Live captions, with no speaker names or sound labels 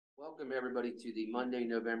Welcome everybody to the Monday,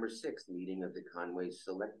 November 6th meeting of the Conway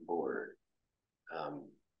Select Board. The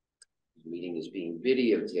meeting is being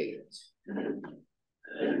videotaped.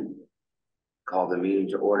 Call the meeting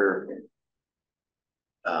to order.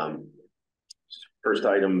 First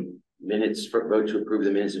item, minutes for vote to approve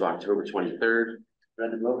the minutes of October 23rd.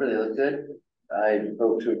 Read them over, they look good. I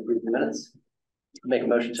vote to approve the minutes. Make a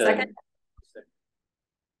motion to Second.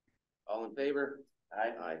 All in favor?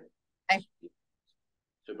 Aye. Aye.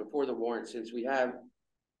 So before the warrant, since we have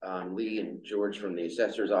Lee and George from the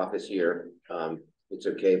assessor's office here, it's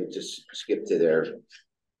okay, but just skip to their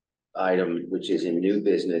item, which is in new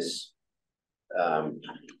business, to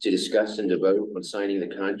discuss and to vote on signing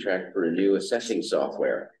the contract for a new assessing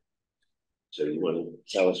software. So you want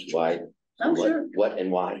to tell us why? Oh, sure. What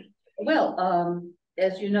and why? Well,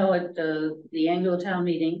 as you know, at the annual town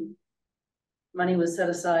meeting, money was set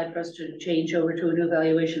aside for us to change over to a new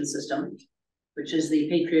valuation system, which is the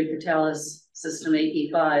Patriot Vitalis System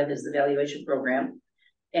AP5 is the valuation program.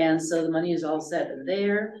 And so the money is all set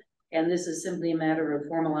there. And this is simply a matter of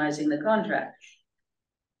formalizing the contract,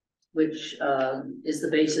 which is the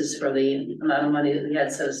basis for the amount of money that we had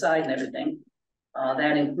set aside and everything.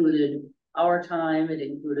 That included our time. It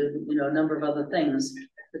included, a number of other things.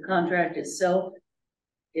 The contract itself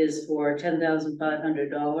is for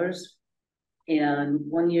 $10,500 and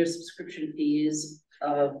 1 year subscription fees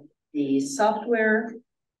of the software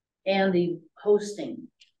and the hosting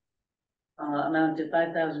amount to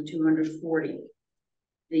 $5,240.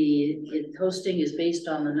 The hosting is based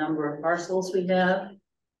on the number of parcels we have.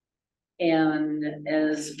 And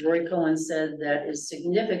as Roy Cohen said, that is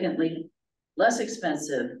significantly less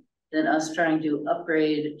expensive than us trying to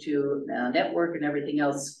upgrade to network and everything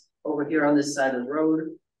else over here on this side of the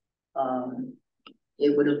road.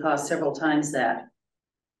 It would have cost several times that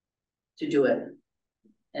to do it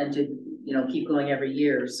and to, keep going every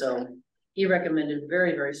year. So he recommended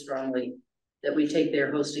very, very strongly that we take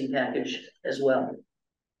their hosting package as well.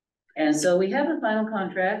 And so we have the final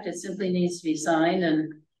contract. It simply needs to be signed.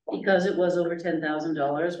 And because it was over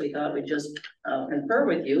 $10,000, we thought we'd just confer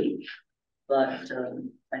with you. But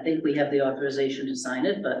I think we have the authorization to sign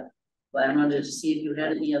it, but I wanted to see if you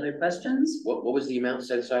had any other questions. What was the amount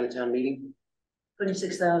set aside at town meeting?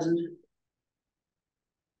 26,000.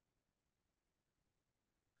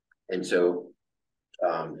 And so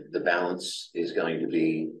the balance is going to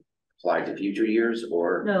be applied to future years,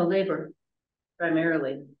 or? No, labor,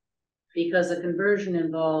 primarily, because the conversion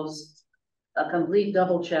involves a complete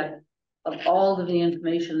double check of all of the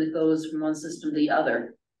information that goes from one system to the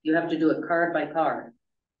other. You have to do it card by card,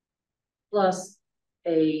 plus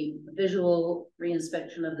a visual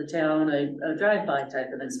reinspection of the town, a drive-by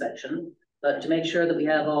type of inspection, but to make sure that we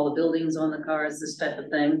have all the buildings on the cards, this type of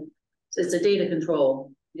thing. So it's a data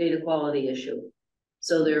control, data quality issue.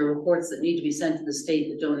 So there are reports that need to be sent to the state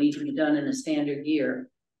that don't need to be done in a standard year.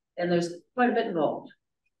 And there's quite a bit involved.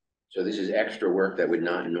 So this is extra work that would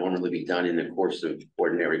not normally be done in the course of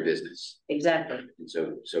ordinary business. Exactly. And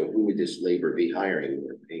so who would this labor be hiring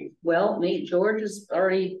or paying? Well, George has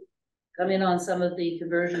already come in on some of the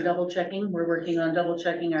conversion double checking. We're working on double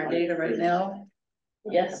checking our data right now.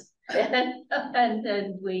 Yes.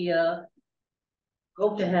 and we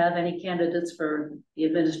hope to have any candidates for the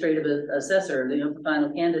administrative assessor, the final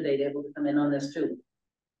candidate, able to come in on this too.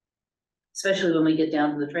 Especially when we get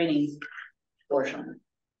down to the training portion.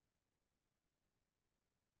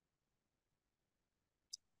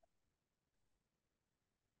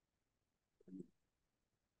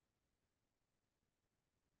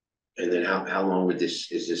 And then how long would is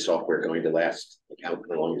this software going to last? Like how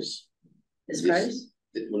long is this price?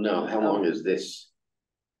 Well, no, how long is this?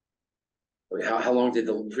 How long did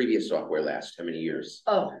the previous software last? How many years?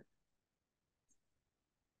 Oh.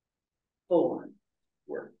 4.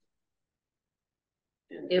 Work.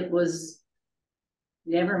 It was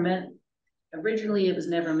never meant, originally it was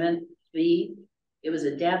never meant to be. It was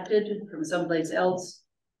adapted from someplace else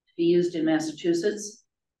to be used in Massachusetts.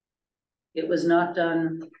 It was not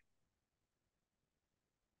done,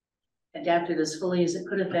 adapted as fully as it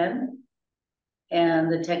could have been.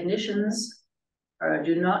 And the technicians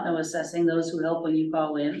do not know assessing. Those who help when you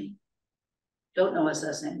call in don't know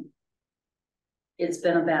assessing. It's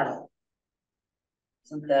been a battle.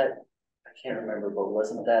 Isn't that, I can't remember, but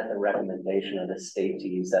wasn't that the recommendation of the state to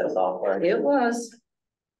use that software? It was.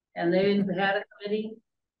 And they had a committee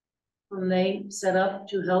whom they set up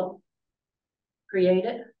to help create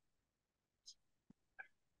it.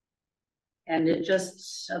 And it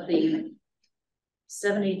just, of the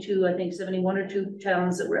 72, I think 71 or 2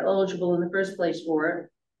 towns that were eligible in the first place for it,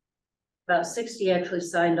 about 60 actually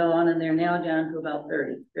signed on, and they're now down to about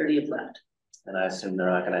 30 have left. and I assume they're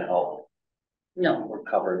not gonna help No, or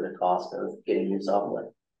cover the cost of getting new software.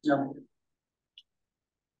 no,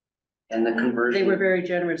 And the they conversion. were very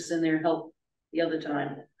generous in their help the other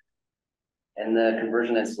time. And the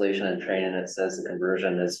conversion installation and training, it says the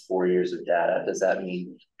conversion is 4 years of data. Does that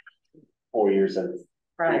mean 4 years of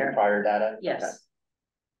prior data? Yes. Okay.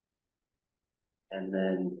 And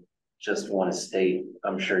then just want to state,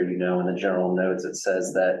 I'm sure you know, in the general notes, it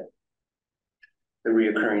says that the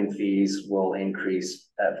reoccurring fees will increase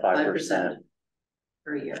at 5%.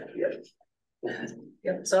 Per year. Yep.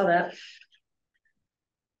 Yep, saw that.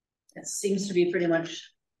 It seems to be pretty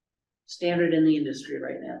much standard in the industry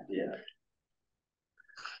right now. Yeah.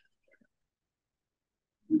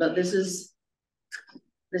 But this is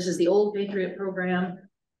the old Patriot program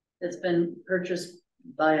that's been purchased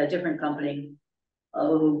by a different company.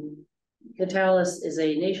 Catalyst is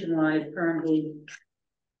a nationwide firm who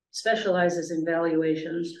specializes in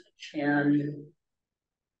valuations, and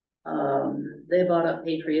they bought up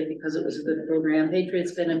Patriot because it was a good program.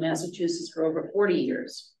 Patriot's been in Massachusetts for over 40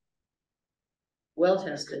 years. Well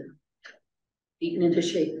tested, beaten into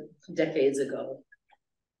shape decades ago,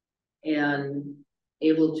 and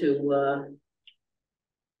able to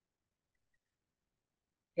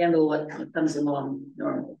handle what comes along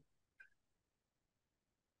normally.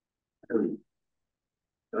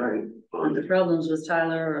 All right. And the problems with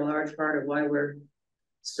Tyler are a large part of why we're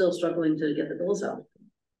still struggling to get the bills out.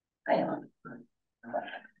 I am.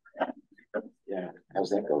 Yeah, how's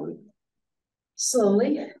that going?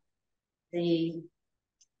 Slowly.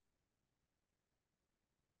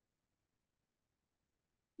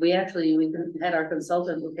 We had our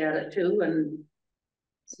consultant look at it too, and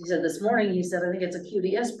he said this morning, he said, I think it's a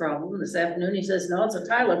QDS problem. This afternoon, he says, no, it's a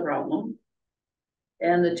Tyler problem.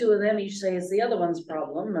 And the two of them each say it's the other one's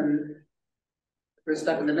problem, and we're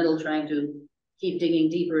stuck in the middle trying to keep digging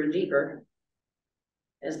deeper and deeper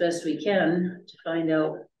as best we can to find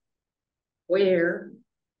out where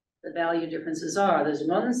the value differences are. There's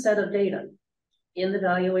one set of data in the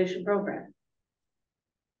valuation program.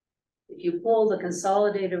 If you pull the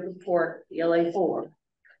consolidated report, the LA4,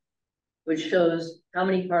 which shows how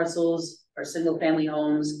many parcels are single family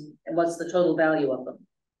homes and what's the total value of them,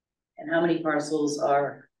 and how many parcels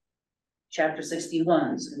are chapter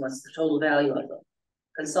 61s and what's the total value of them,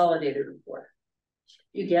 consolidated report,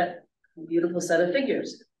 you get a beautiful set of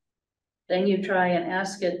figures. Then you try and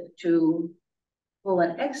ask it to pull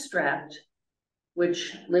an extract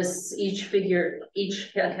which lists each figure,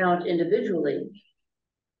 each account individually,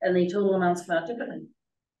 and the total amounts come out differently.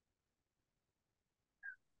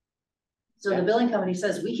 So the billing company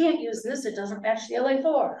says, we can't use this, it doesn't match the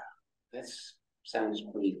LA4. That sounds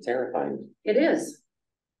pretty terrifying. It is.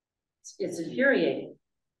 It's infuriating.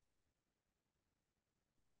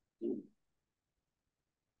 Is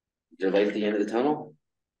there light at the end of the tunnel?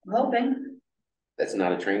 I'm hoping, That's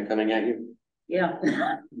not a train coming at you? yeah.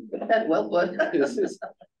 Well put.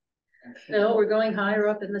 No, we're going higher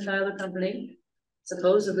up in the Tyler company.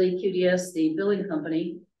 Supposedly QDS, the billing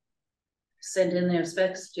company, sent in their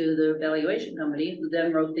specs to the valuation company, who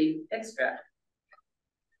then wrote the extract.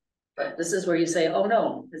 But this is where you say, oh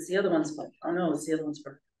no, it's the other one's fault. Oh no, it's the other one's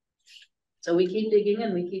fault. So we keep digging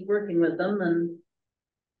and we keep working with them and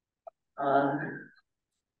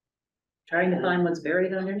trying to find what's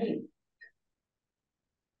buried underneath.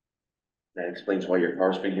 That explains why your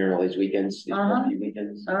car's been here all these weekends, these past few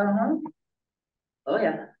weekends. Oh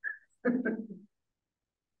yeah.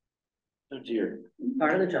 Oh dear.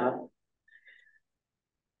 Part of the job.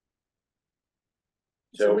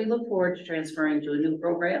 So we look forward to transferring to a new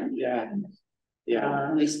program. Yeah.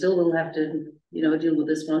 We still will have to, deal with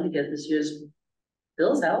this one to get this year's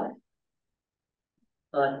bills out.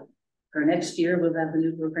 But for next year, we'll have the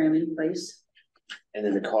new program in place. And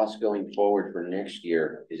then the cost going forward for next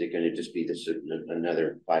year, is it gonna just be this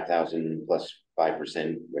another 5,000 plus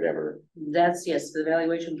 5%, whatever? That's, yes, the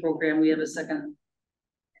evaluation program, we have a second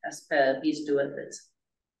piece to it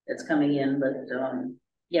that's coming in, but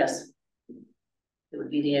yes, it would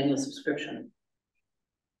be the annual subscription.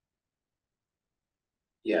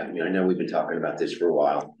 Yeah, I mean, I know we've been talking about this for a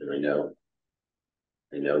while, and I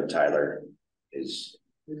know Tyler is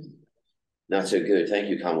not so good. Thank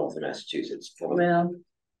you, Commonwealth of Massachusetts. Well,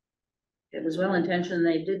 it was well intentioned.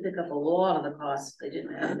 They did pick up a lot of the costs they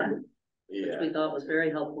didn't have, which we thought was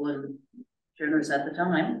very helpful and generous at the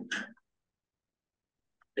time.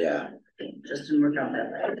 Yeah. It just didn't work out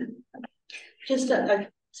that way. Just,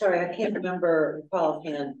 sorry, I can't remember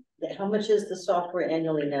offhand. How much is the software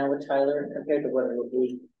annually now with Tyler compared to what it would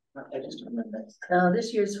be? I just don't remember.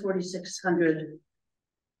 This year's 4,600.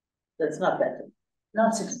 That's not bad.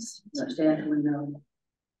 Not substantially, no.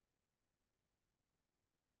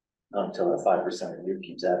 until the 5% review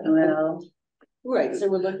keeps happening. Well, Right, so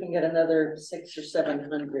we're looking at another 600 or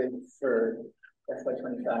 700 for FY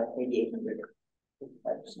 25, maybe 800.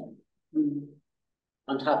 5%,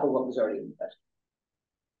 on top of what was already in the budget.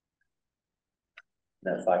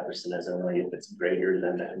 That 5% is only if it's greater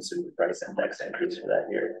than the consumer price index increase for that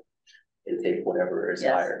year. They take whatever is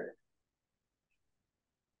Yes. higher.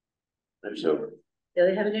 So, yeah,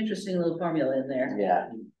 they have an interesting little formula in there. Yeah.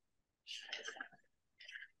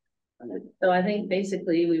 So I think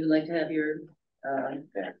basically we would like to have your,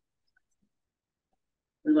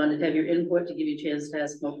 we wanted to have your input to give you a chance to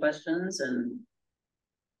ask more questions and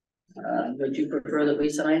would you prefer that we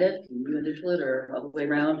sign it, you initial it, or all the way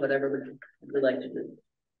around, whatever we'd like to do?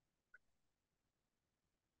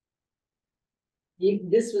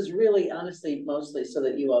 This was really honestly mostly so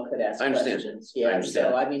that you all could ask I understand. questions. I Yeah, understand.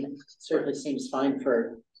 so I mean, it certainly seems fine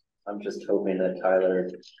for, I'm just hoping that Tyler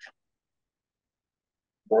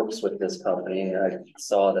works with this company. I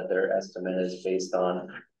saw that their estimate is based on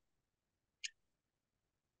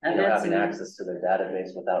I've had having some, access to their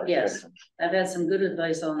database without Yes. restrictions. I've had some good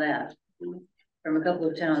advice on that from a couple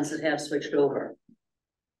of towns that have switched over.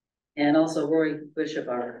 And also Rory Bishop,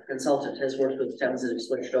 our consultant, has worked with towns that have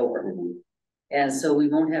switched over. And so we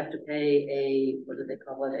won't have to pay a, what do they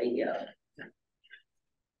call it,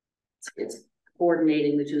 it's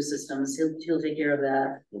coordinating the two systems, he'll take care of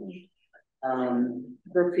that.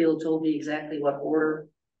 Brookfield told me exactly what order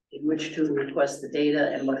in which to request the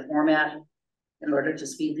data and what format in order to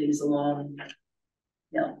speed things along.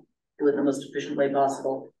 You know, do it the most efficient way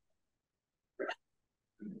possible.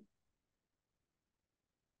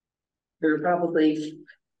 There are probably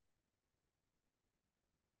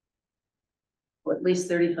at least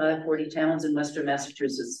 35, 40 towns in Western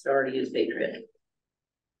Massachusetts that already use Patriot.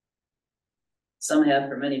 Some have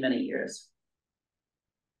for many, many years.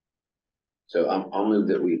 so I'll move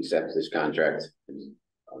that we accept this contract.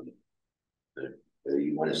 Whether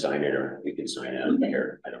you want to sign it or you can sign it, I don't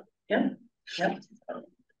care. I don't. Yeah. I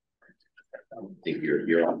think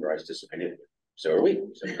you're authorized to sign it. So are we.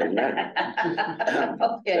 So it doesn't matter.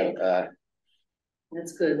 Okay, So,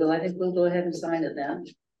 that's good. Well, I think we'll go ahead and sign it then.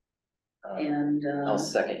 And, I'll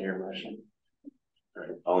second your motion.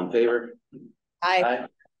 all in favor? Aye.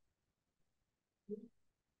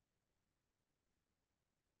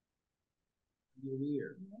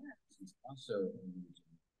 Year. Also.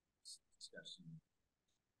 Discussion.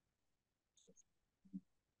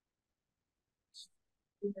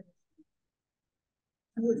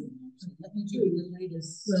 Let me do the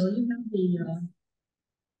latest. Well, you have the,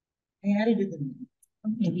 I added it.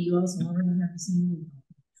 okay, but you also already have the same.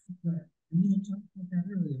 But we had talked about that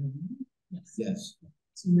earlier, didn't we? Yes. Yes.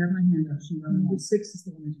 So you have my hand up, she wrote. The 6 is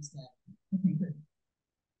the one I just added. Okay, good.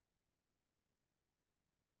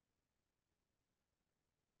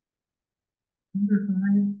 Number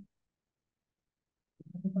 5.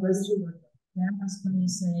 That was when you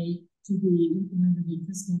say to be implemented in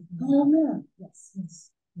fiscal. Oh, no. Yes,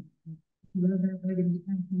 yes. You have that right in the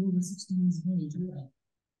account for over 16 years of age, right?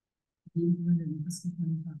 Be implemented in fiscal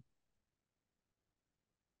 25.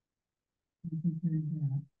 You can put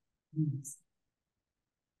that. Yes.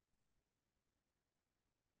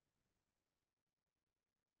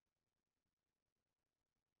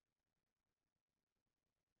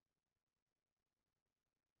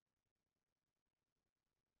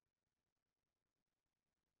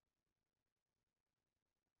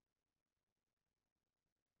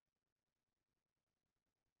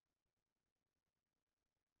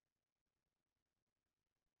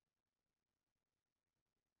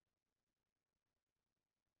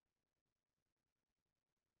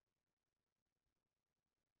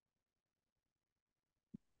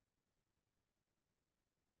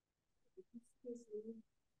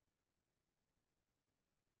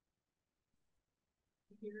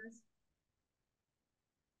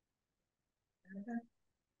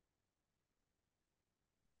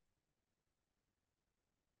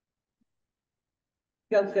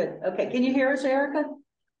 go good. Okay, can you hear us, Erica?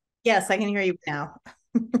 Yes, I can hear you now.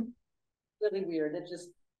 Really weird. It just,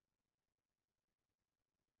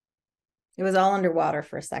 It was all underwater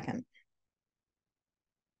for a second.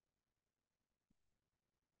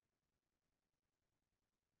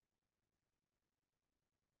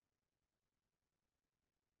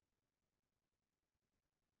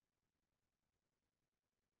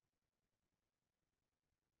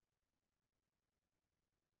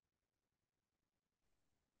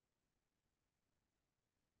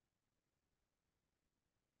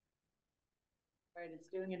 all right, it's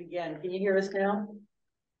doing it again. Can you hear us now?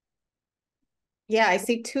 Yeah, I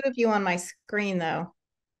see 2 of you on my screen though.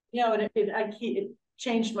 No, and it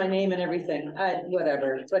changed my name and everything,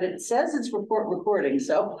 whatever, but it says it's recording,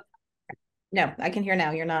 so. No, I can hear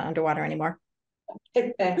now. You're not underwater anymore.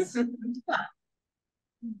 Thanks.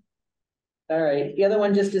 All right, the other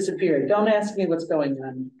one just disappeared. Don't ask me what's going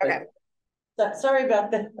on. Okay. Sorry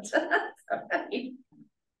about that.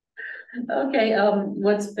 Okay,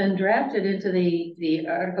 what's been drafted into the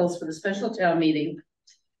articles for the special town meeting,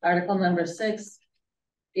 article number 6,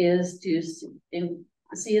 is to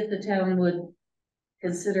see if the town would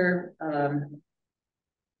consider,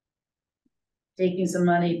 taking some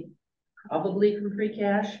money, probably from free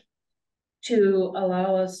cash, to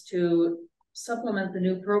allow us to supplement the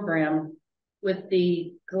new program with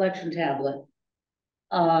the collection tablet.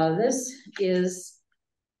 This is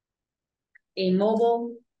a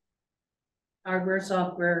mobile hardware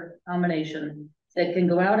software combination that can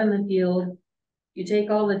go out in the field. You take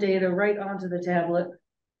all the data right onto the tablet,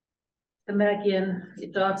 come back in,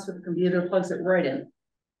 it docks with the computer, plugs it right in.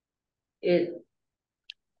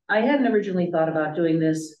 I hadn't originally thought about doing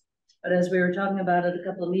this, but as we were talking about it a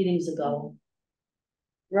couple of meetings ago,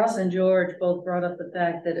 Russ and George both brought up the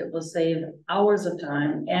fact that it will save hours of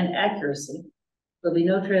time and accuracy. There'll be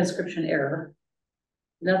no transcription error.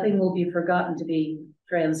 Nothing will be forgotten to be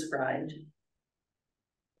transcribed.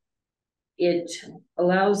 It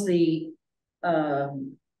allows the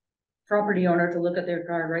property owner to look at their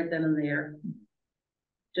card right then and there,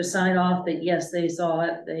 to sign off that yes, they saw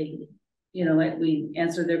it, we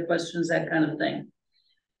answered their questions, that kind of thing.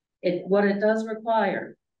 What it does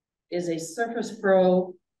require is a Surface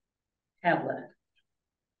Pro tablet,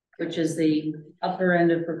 which is the upper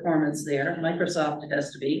end of performance there. Microsoft it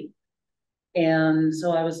has to be. And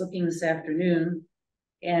so I was looking this afternoon,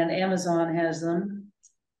 and Amazon has them.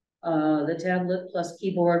 The tablet plus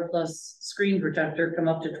keyboard plus screen protector come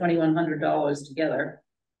up to $2,100 together.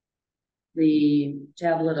 The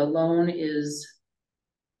tablet alone is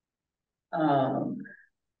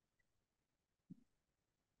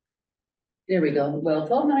there we go. Well,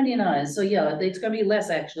 $12.99. So yeah, it's gonna be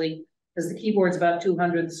less actually, because the keyboard's about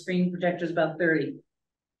 200, the screen protector's about 30.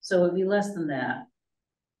 So it'd be less than that.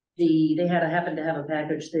 They happened to have a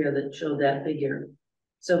package there that showed that figure.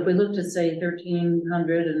 So if we looked at say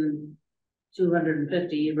 1,300 and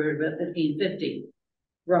 250, we're about 1,550,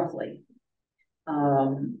 roughly.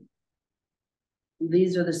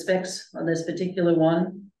 These are the specs on this particular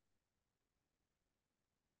one.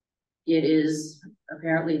 It is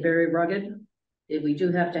apparently very rugged. We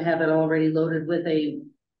do have to have it already loaded with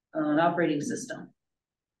an operating system.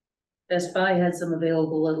 Best Buy had some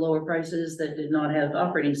available at lower prices that did not have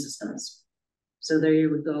operating systems. So there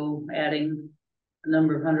you would go, adding a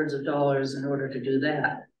number of hundreds of dollars in order to do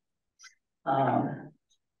that.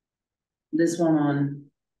 This one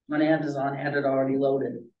on Amazon had it already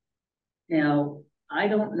loaded. Now, I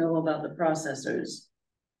don't know about the processors.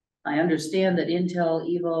 I understand that Intel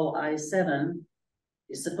Evo i7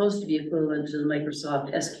 is supposed to be equivalent to the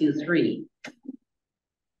Microsoft SQ3.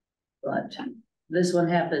 But this one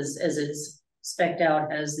happens as it's spec'd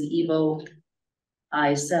out as the Evo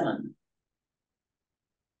i7.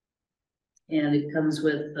 And it comes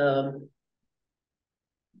with,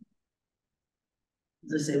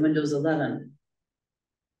 let's say Windows 11.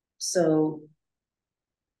 So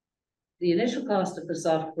the initial cost of the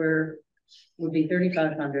software would be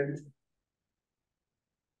 $3,500,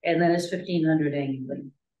 and then it's $1,500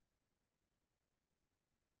 annually.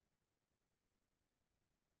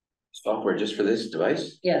 Software just for this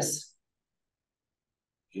device? Yes,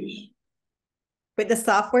 Jeez. But the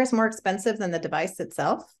software is more expensive than the device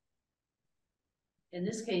itself? in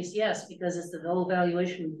this case, yes, because it's the whole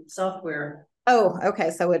evaluation software. Oh,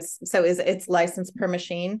 okay. So it's licensed per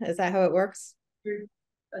machine? Is that how it works?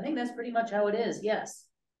 I think that's pretty much how it is, yes.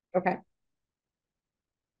 Okay.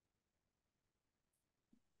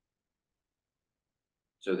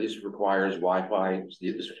 So this requires Wi-Fi,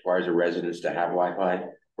 this requires a residence to have Wi-Fi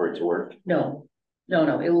for it to work? No,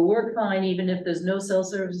 it will work fine even if there's no cell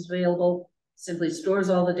service available. Simply stores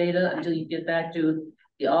all the data until you get back to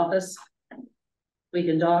the office. We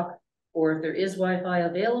can dock, or if there is Wi-Fi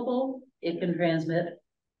available, it can transmit.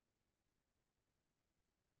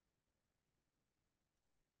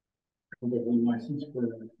 License for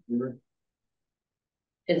the computer.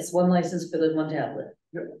 It's one license for the one tablet.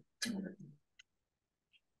 Yep.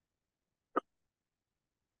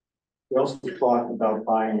 We also thought about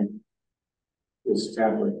buying this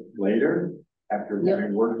tablet later, after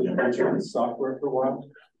having worked with the software for a while,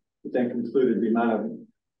 but then concluded the amount of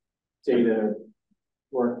data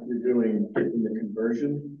work you're doing in the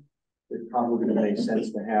conversion, it's probably going to make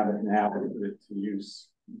sense to have it now and put it to use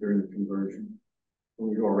during the conversion. When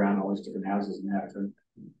we go around all these different houses and have to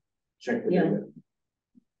check the data.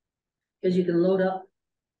 Because you can load up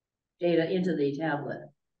data into the tablet.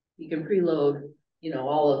 You can preload, you know,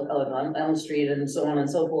 all of on Elm Street and so on and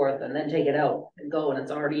so forth, and then take it out and go, and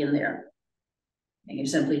it's already in there. And you're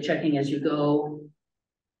simply checking as you go.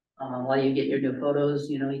 While you get your new photos,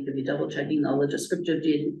 you know, you could be double checking all the descriptive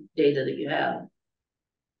data that you have.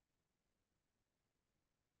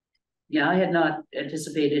 Yeah, I had not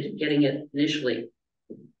anticipated getting it initially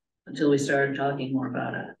until we started talking more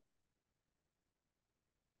about it.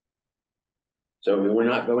 So we're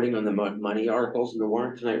not voting on the money articles in the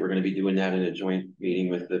warrant tonight. We're gonna be doing that in a joint meeting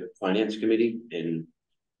with the finance committee in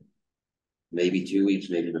maybe 2 weeks,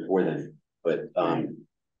 maybe before then, but,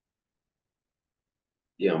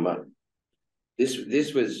 you know,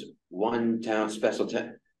 this was one town special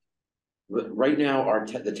right now,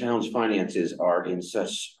 the town's finances are in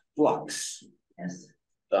such flux. Yes.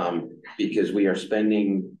 Because we are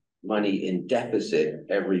spending money in deficit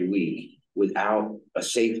every week without a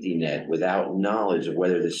safety net, without knowledge of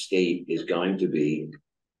whether the state is going to be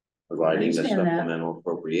providing the supplemental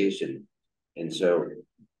appropriation. And so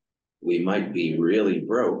we might be really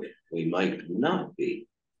broke, we might not be.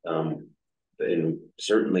 And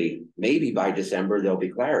certainly, maybe by December, there'll be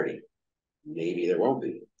clarity. Maybe there won't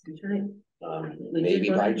be. That's right.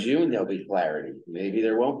 Maybe by June, there'll be clarity. Maybe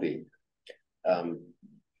there won't be.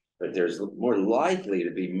 But there's more likely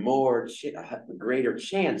to be a greater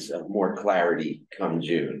chance of more clarity come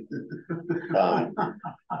June.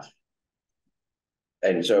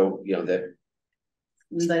 And so, you know, that.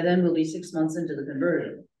 And by then we'll be 6 months into the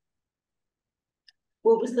conversion.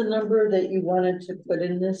 What was the number that you wanted to put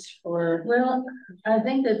in this for? Well, I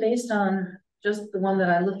think that based on just the one that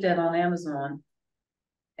I looked at on Amazon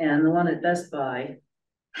and the one at Best Buy,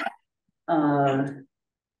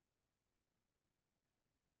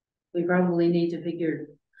 we probably need to figure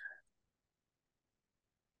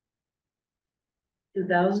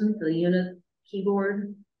 2,000 for the unit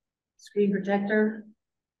keyboard, screen protector,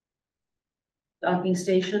 docking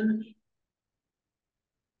station.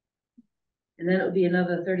 And then it would be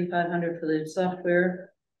another 3,500 for the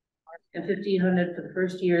software and 1,500 for the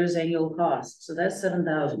first year's annual cost. So that's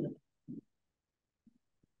 7,000.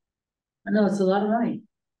 I know it's a lot of money.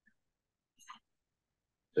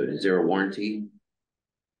 So is there a warranty?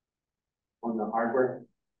 On the hardware?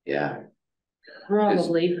 Yeah.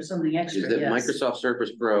 Probably for something extra, Because the yes. Microsoft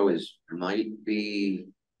Surface Pro might be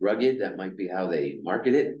rugged, that might be how they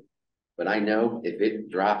market it. But I know if it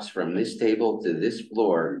drops from this table to this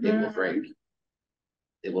floor, it will break.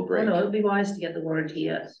 It will Oh, break. no, it would be wise to get the warranty,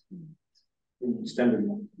 yes. Extended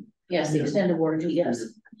one. Yes, the extended warranty, yes.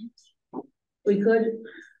 We could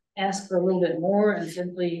ask for a little bit more and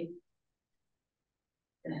simply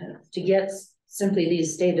to get simply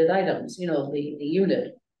these stated items, you know, the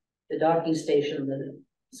unit, the docking station, the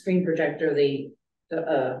screen projector, the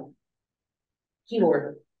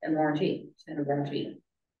keyboard and warranty, and warranty.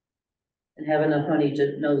 And have enough money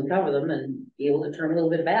to know to cover them and be able to turn a little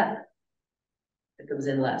bit back. It comes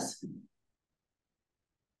in less.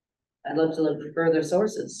 I'd love to look for further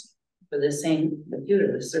sources for this same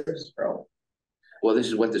computer, the Surface Pro. Well, this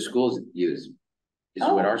is what the schools use. This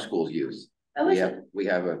is what our schools use. Oh, is it? We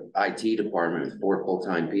have a IT department with 4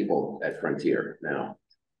 full-time people at Frontier now.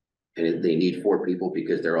 And they need 4 people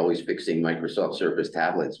because they're always fixing Microsoft Surface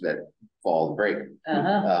tablets that fall and break.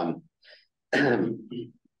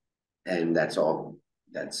 And that's all,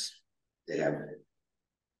 they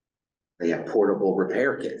have portable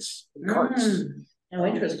repair kits, carts. Oh,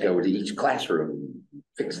 interesting. Go to each classroom,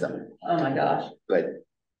 fix them. Oh, my gosh. But,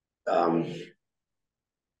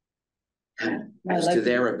 as to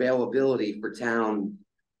their availability for town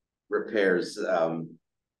repairs,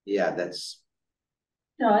 yeah, that's.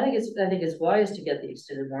 No, I think it's wise to get the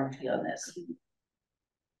extended warranty on this.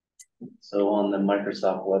 So on the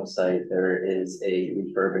Microsoft website, there is a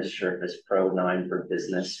refurbished Surface Pro 9 for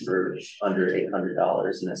business for under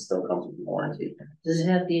 $800, and it still comes with warranty. Does it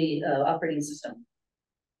have the operating system?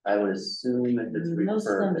 I would assume if it's Most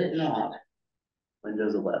of them did refurbished, not.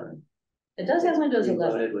 Windows 11. It does have Windows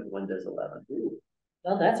 11. Loaded with Windows 11.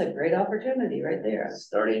 Well, that's a great opportunity right there.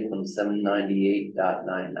 Starting from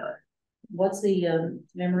 798.99. What's the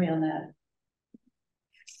memory on that?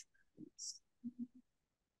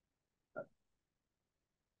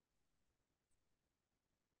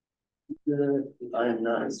 I am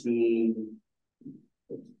not seeing.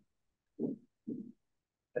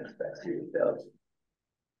 Expect you to go.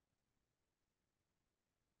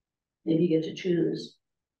 Maybe you get to choose.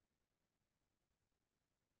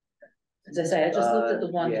 As I say, I just looked at the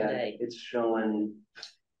one Yeah, today. it's showing.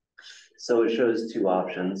 So it shows 2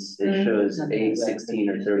 options. It shows 8, 16,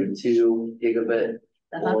 or 32 gigabit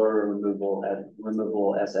or removable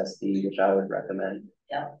SSD, which I would recommend.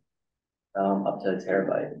 Yeah. Up to a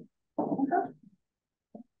terabyte.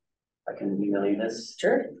 I can email you this.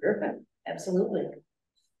 Sure, perfect, absolutely.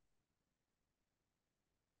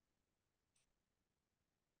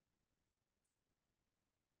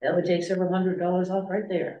 That would take several $100s off right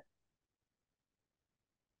there.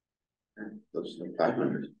 Close to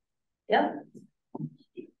 500. Yeah.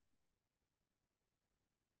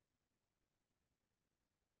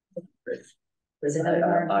 Was it another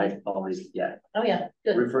warranty? I always, yeah, Oh, yeah,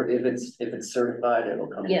 good. if it's certified, it'll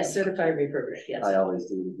come. Yes, certified refurbished, yes. I always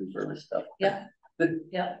do refurbished stuff. Yeah.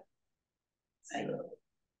 Yeah. Right.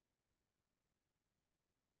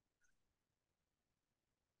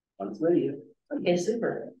 On its way to you. Okay,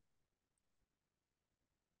 super.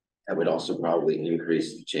 That would also probably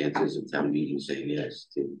increase the chances of town meeting saying yes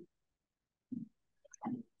to.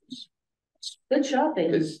 Good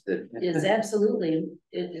shopping Because the, is absolutely,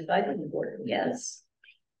 it is vitally important, yes.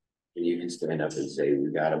 you can stand up and say, we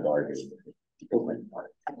got a bargain. People like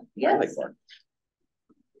bargain. I Yes. like bargain.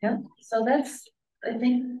 Yeah, so that's, I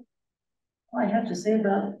think, all I have to say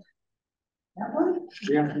about that one.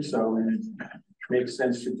 Yeah, so it makes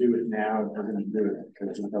sense to do it now, if we're gonna do it,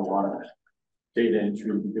 because there's a lot of data entry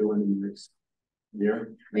to do in this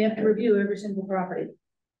year. We have to review every single property.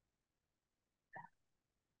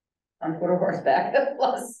 On foot or horseback,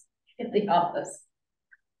 plus in the office.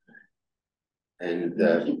 And,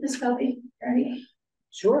 Can you keep this copy, Ernie?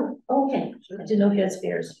 Sure. Oh, okay, I didn't know if you had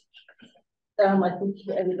spares. I think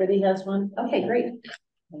everybody has one. Okay, great.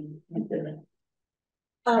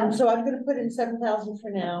 So I'm gonna put in 7,000 for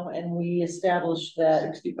now, and we established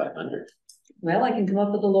that, 6,500. Well, I can come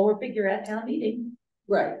up with a lower figure at town meeting.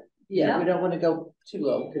 right, yeah, Yeah. we don't wanna go too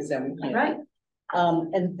low, because then we can't. Right,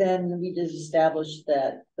 And then we just established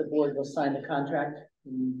that the board will sign the contract.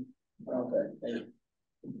 Well, good.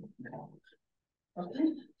 okay.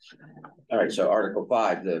 All right, so Article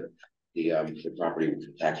 5, the property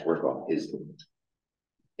tax work off is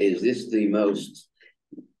this the most,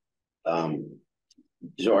 so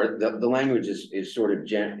the language is sort of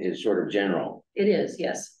general, It is,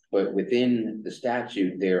 yes. but within the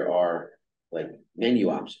statute, there are like menu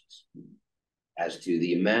options as to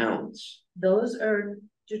the amounts. Those are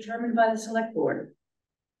determined by the select board.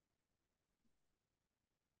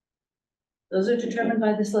 Those are determined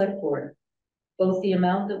by the select board. Both the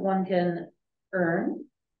amount that one can earn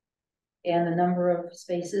and the number of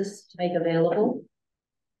spaces to make available.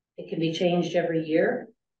 It can be changed every year.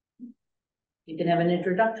 You can have an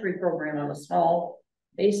introductory program on a small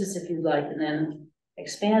basis if you'd like, and then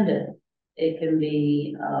expand it. It can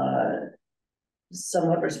be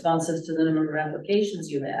somewhat responsive to the number of applications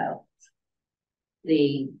you have.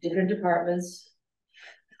 The different departments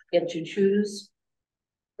get to choose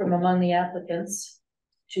from among the applicants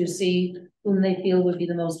to see whom they feel would be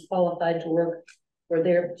the most qualified to work for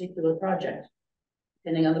their particular project.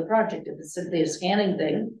 Depending on the project, if it's simply a scanning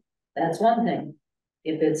thing, that's one thing.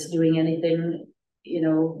 If it's doing anything, you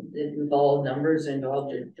know, that involved numbers,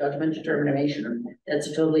 involved judgment, determination,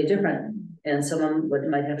 that's totally different. And someone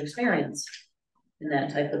might have experience in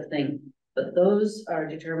that type of thing. But those are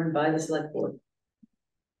determined by the select board.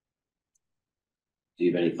 Do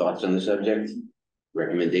you have any thoughts on the subject?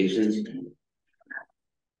 Recommendations? I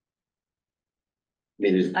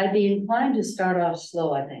mean, I'd be inclined to start off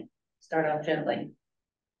slow, I think, start off gently.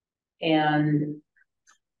 And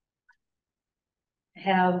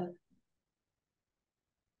have,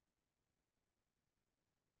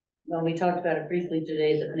 well, we talked about it briefly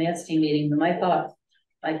today at the finance team meeting, but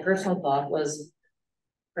my personal thought was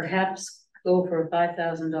perhaps go for a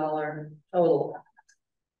 $5,000 total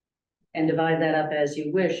and divide that up as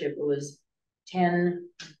you wish. If it was 10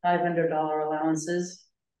 $500 allowances,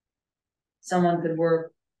 someone could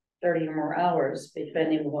work 30 or more hours,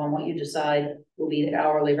 depending on what you decide will be the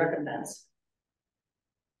hourly recompense.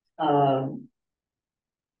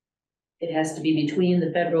 It has to be between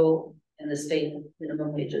the federal and the state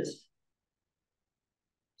minimum wages.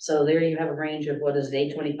 So there you have a range of what is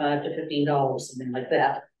it, $8.25 to $15, something like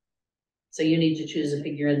that. So you need to choose a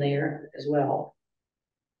figure in there as well.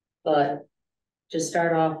 But to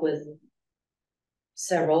start off with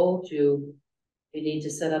several, you need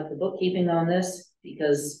to set up the bookkeeping on this,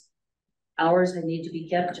 because hours that need to be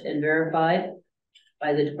kept and verified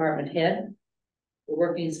by the department head. The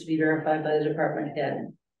work needs to be verified by the department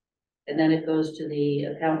head. And then it goes to the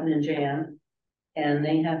accountant and Jan, and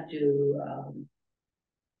they have to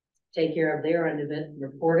take care of their end of it, and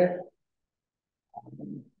report it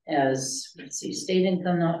as, let's see, state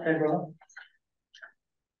income, not federal.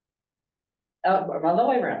 Oh, well, the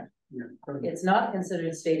way around. It's not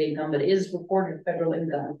considered state income, but is reported federal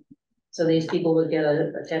income. So these people would get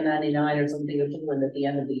a 1099 or something equivalent at the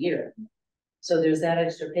end of the year. So there's that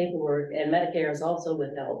extra paperwork, and Medicare is also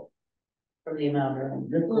withheld from the amount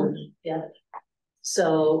earned. Yeah.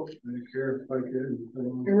 So,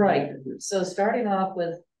 right, so starting off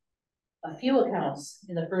with a few accounts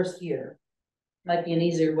in the first year might be an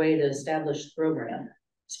easier way to establish the program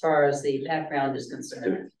as far as the background is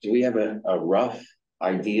concerned. Do we have a rough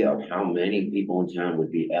idea of how many people in town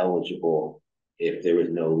would be eligible if there was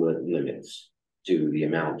no limits to the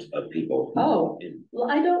amount of people? Oh,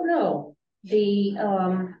 well, I don't know. The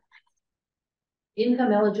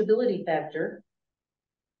income eligibility factor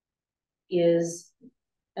is,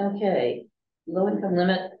 okay, low income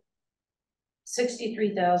limit,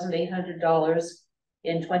 $63,800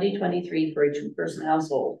 in 2023 for a two-person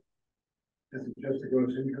household. Is it just the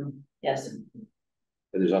gross income? Yes,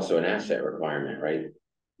 But there's also an asset requirement, right?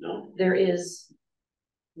 No? there is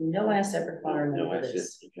no asset requirement No for asset,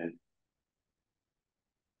 this. okay.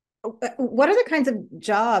 What are the kinds of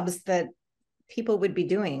jobs that people would be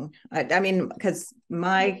doing? I mean, because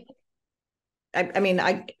I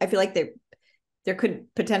feel like there could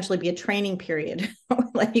potentially be a training period.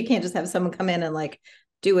 Like you can't just have someone come in and like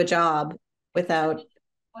do a job without.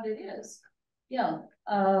 What it is, yeah.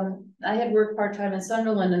 I had worked part-time in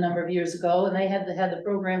Sunderland a number of years ago, and they had the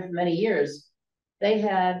program for many years. They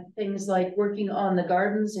had things like working on the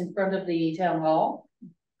gardens in front of the town hall.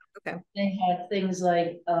 Okay. They had things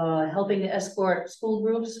like helping to escort school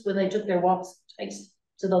groups when they took their walks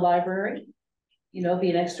to the library. You know, be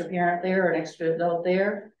an extra parent there or an extra adult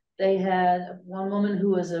there. They had one woman who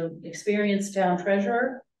was an experienced town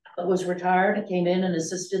treasurer, but was retired and came in and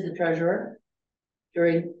assisted the treasurer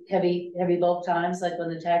during heavy bulk times, like when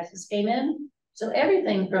the taxes came in. So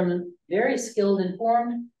everything from very skilled,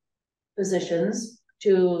 informed positions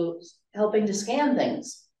to helping to scan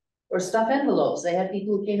things or stuff envelopes. They had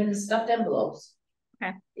people who came in and stuffed envelopes.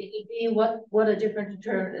 Okay. It could be what a different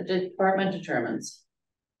department determines.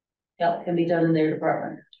 Help can be done in their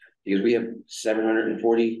department. Because we have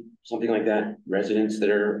 740, something like that, residents that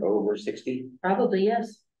are over 60. Probably,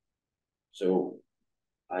 yes. So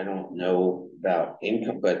I don't know about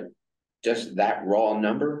income, but just that raw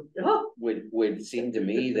number Oh, would seem to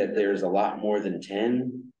me that there's a lot more than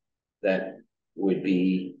 10 that would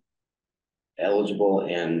be eligible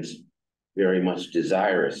and very much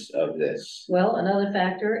desirous of this. well, another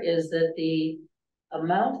factor is that the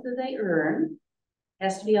amount that they earn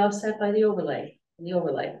has to be offset by the overlay.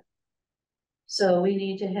 So we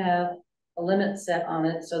need to have a limit set on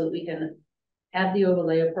it so that we can have the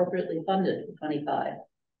overlay appropriately funded for 25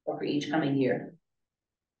 or for each coming year.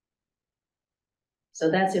 So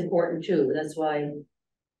that's important too. That's why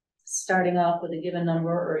starting off with a given number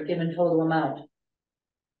or a given total amount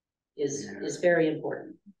is very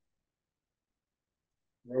important.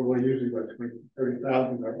 Overlay usually about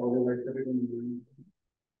 30,000 are overlay typically.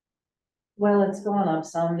 Well, it's gone up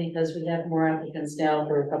some because we have more applicants now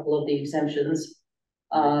for a couple of the exemptions.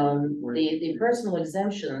 The personal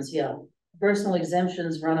exemptions, yeah, personal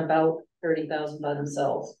exemptions run about 30,000 by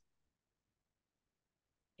themselves.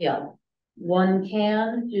 Yeah, one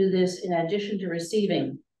can do this in addition to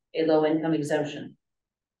receiving a low income exemption.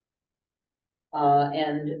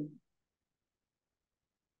 And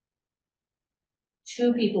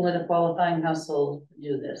 2 people in a qualifying household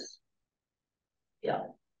do this. Yeah.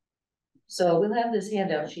 So we'll have this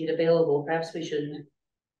handout sheet available. Perhaps we should,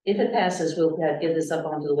 if it passes, we'll get this up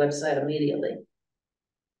onto the website immediately.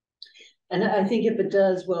 And I think if it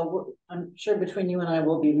does, well, I'm sure between you and I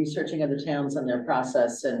will be researching other towns and their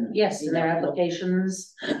process and. Yes, and their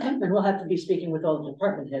applications. And we'll have to be speaking with all the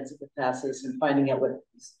department heads if it passes and finding out what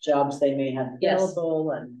jobs they may have Yes.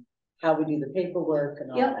 available and how we do the paperwork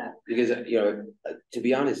and all Yep. that. Because, you know, to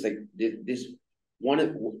be honest, like this,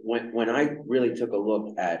 when I really took a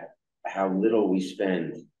look at how little we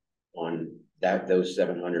spend on those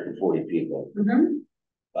 740 people,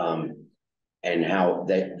 Mm-hmm. and how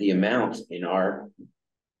the amount in our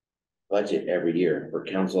budget every year for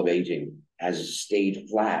Council of Aging has stayed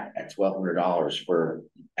flat at $1,200 for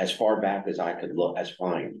as far back as I could look, as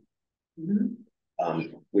find.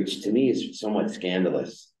 Mm-hmm. Which to me is somewhat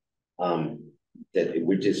scandalous. That it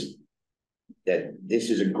would just, that this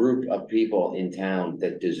is a group of people in town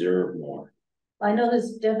that deserve more. I know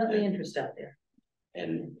there's definitely interest out there.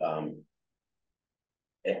 And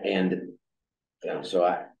you know, so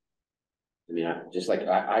I mean,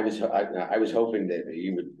 I was hoping that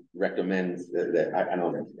you would recommend that I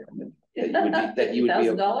don't know, that you would be,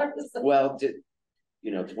 $1,000? well,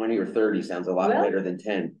 you know, 20 or 30 sounds a lot Well- better than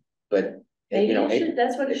 10, but Maybe know, it should,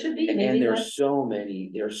 that's what it should be, maybe and that's, there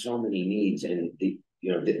are so many needs, and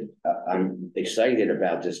I'm excited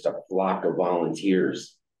about just a flock of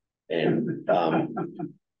volunteers. And,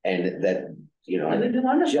 and that, it would be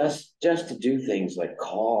wonderful. just to do things like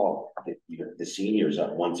call the seniors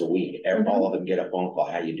up once a week, all of them get a phone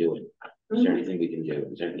call, how you doing? Is there anything we can do?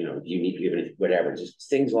 Is there, do you need, whatever, just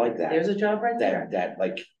things like that. There's a job right there. That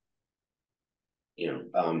like,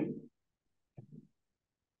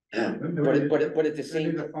 but at the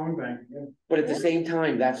same, The phone bank, yeah. but at the same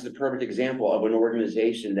time, that's the perfect example of an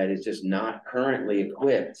organization that is just not currently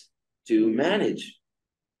equipped to manage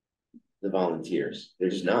the volunteers. They're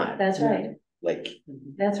just not, That's right, like,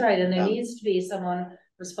 that's right, and there Um, needs to be someone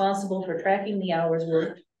responsible for tracking the hours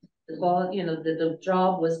worked. The quality, that the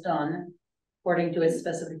job was done according to its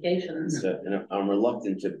specifications. so, and I'm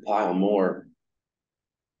reluctant to pile more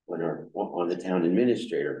on the town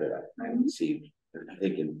administrator, but I see, I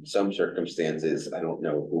think in some circumstances, I don't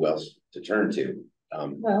know who else to turn to.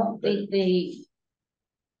 Well, they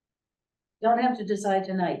don't have to decide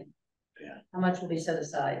tonight. Yeah. How much will be set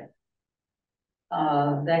aside?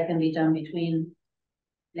 That can be done between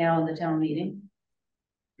now and the town meeting.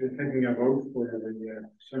 You're thinking of vote for the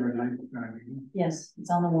December 9th meeting. Yes, it's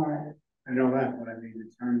on the warrant. I know that, but I mean, in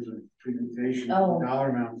terms of presentation, Oh. dollar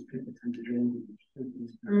amounts, people tend to join.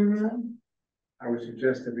 Mm-hmm. I would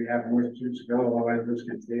suggest that we have more students go, otherwise this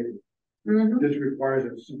gets dated. Mm-hmm. This requires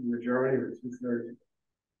a simple majority or 2/3.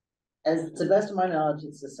 As to the best of my knowledge,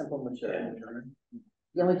 it's a simple majority.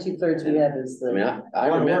 The only 2/3 we have is I mean, the, I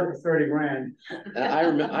want to remember, work for 30 grand. and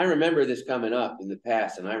I remember this coming up in the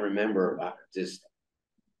past, and I remember just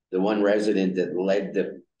the one resident that led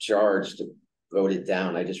the charge to vote it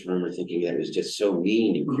down. I just remember thinking that it was just so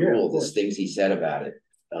mean and Yeah, of cruel, the course. things he said about it.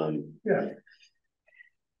 Yeah.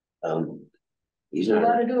 He's We want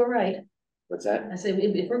not, to do it right. what's that? I say,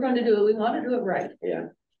 if we're going to do it, we want to do it right. Yeah.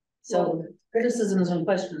 So criticisms and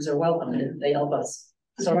questions are welcome if they help us.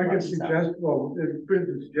 So I can suggest, well, if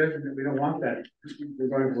criticism suggestion that we don't want that, we're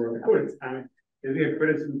going for a vote. I mean, if you get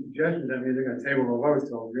criticism suggestions, that means they're gonna table the vote,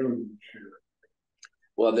 so we're really sure.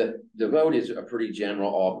 Well, the vote is a pretty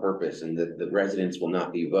general all-purpose, and the residents will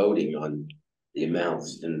not be voting on the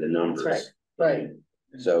amounts and the numbers. That's right.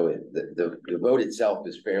 So the vote itself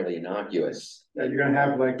is fairly innocuous. Are you gonna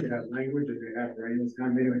have like, language that you have for any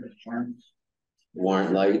time meeting with the farms?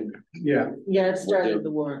 Warrant light, Yeah, Yeah, it started with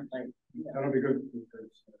the warrant, like, that'll be good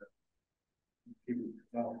because, people,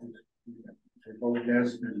 they vote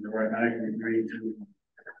yes and they're automatically agree to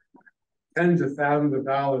tens of thousands of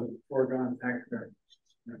dollars of foregone tax credits.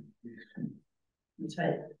 That's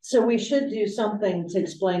right. so we should do something to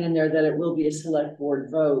explain in there that it will be a select board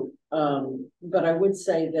vote. But I would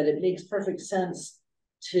say that it makes perfect sense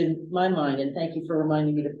to my mind, and thank you for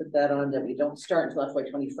reminding me to put that on, that we don't start until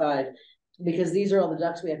FY25. Because these are all the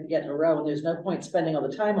ducks we have to get in a row, and there's no point spending all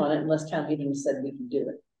the time on it unless town meeting said we can do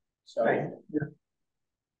it. So. Right.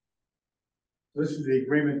 This is the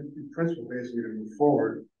agreement in principle basically to move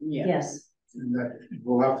forward, Yeah. Yes, and that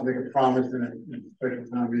we'll have to make a promise in a special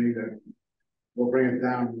town meeting that we'll bring it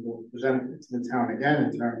down, we'll present it to the town again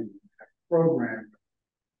in terms of program.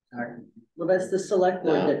 Well, that's the select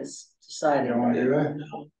board No. that's You deciding. don't wanna do that?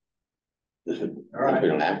 All right. we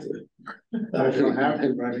don't have to. No, you don't have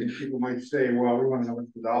to, but I mean, people might say, well, we wanna know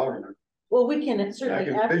what's the dollar amount. Well, we can I certainly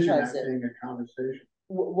can envision that advertise it. being a conversation.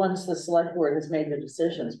 Once the select board has made their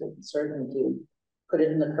decisions, we can certainly put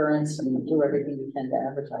it in the currents and do everything we can to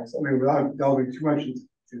advertise I it. mean, without delving too much into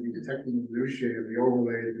the technical minutiae of the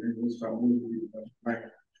overlays and we'll start moving. Right.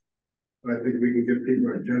 But I think we can give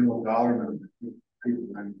people a general dollar amount. People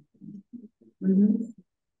can. mm-hmm.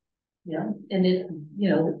 Yeah, and it,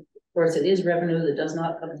 of course, it is revenue that does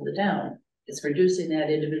not come to the town. It's reducing that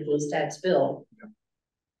individual's tax bill. Yeah.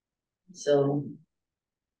 So.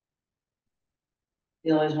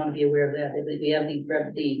 You always want to be aware of that, that we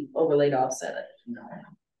have the overlaid offset it.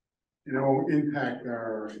 You know, impact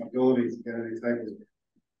our ability to get any type of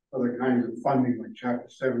other kinds of funding like chapter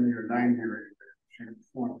 70 or 90 or shape or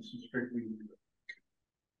form. This is strictly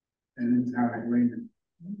an in-town agreement.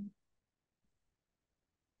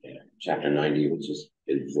 Yeah, chapter 90, which has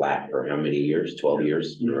been flat for how many years? 12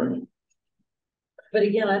 years in a row. But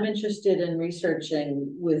again, I'm interested in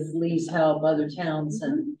researching with Lee's help, other towns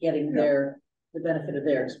and getting the benefit of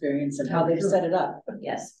their experience and how they've set it up.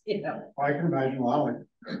 Yes, I can imagine a lot like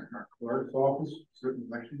our clerk's office, certain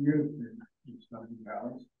election years, it's nothing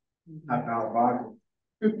balance, not ballot boxes.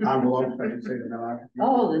 Envelopes, I should say, the mail.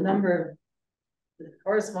 oh, the number of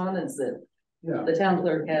correspondence that Yeah, the town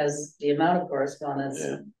clerk has, the amount of correspondence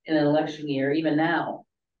Yeah. in an election year, even now.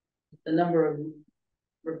 The number of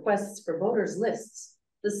requests for voters lists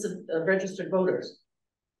list of registered voters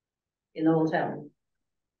in the whole town.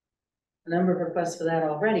 The number of requests for that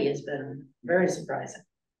already has been very surprising.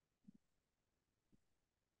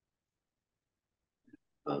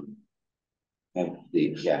 And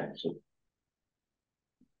yeah, so.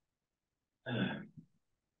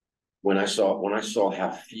 When I saw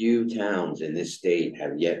how few towns in this state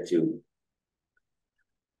have yet to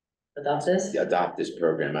Adopt this? adopt this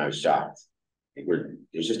program, I was shocked.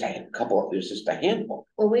 There's just a handful.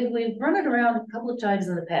 Well, we've run it around a couple of times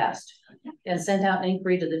in the past and sent out an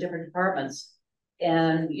inquiry to the different departments.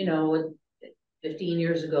 And, you know, 15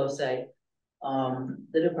 years ago, say,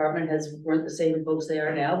 the department heads weren't the same folks they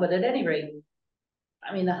are now, but at any rate,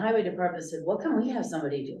 I mean, the highway department said, what can we have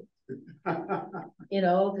somebody do? You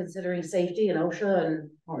know, considering safety and OSHA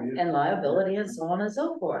and liability and so on and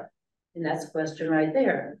so forth. And that's a question right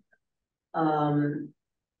there. And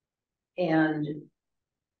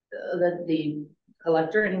that the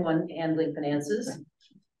collector, anyone handling finances,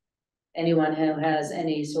 anyone who has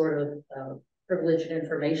any sort of privileged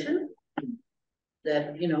information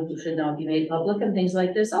that, you know, should not be made public and things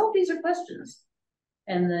like this, all these are questions.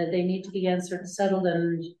 And they need to be answered, settled,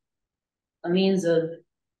 and a means of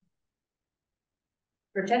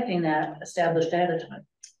protecting that established ahead of time.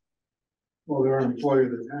 Well, they're an employee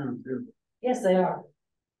of the town too, Yes, they are.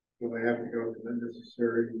 so they have to go through the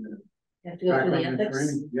necessary. You have to go through the background ethics.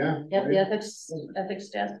 training. Yeah. Yep, the ethics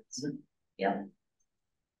tests. Yep.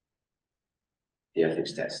 The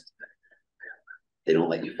ethics test. They don't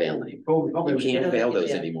let you fail anymore. Oh, You can't fail those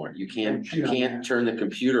Yeah. anymore. You can't turn the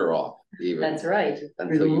computer off even That's right.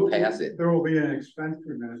 until you pass it. There will be an expense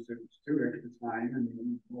for administrators too, extra time and.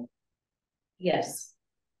 Yes.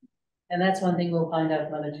 And that's one thing we'll find out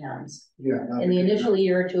from other towns. Yeah. In the initial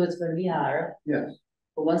year or two, it's going to be higher, Yes,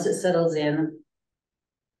 but once it settles in,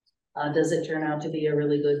 does it turn out to be a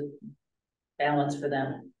really good balance for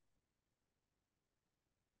them?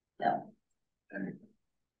 No.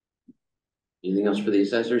 Anything else for the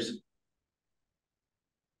assessors?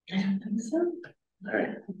 I don't think so. All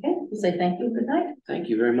right, Okay, we'll say thank you, good night. thank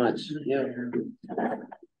you very much. Yeah.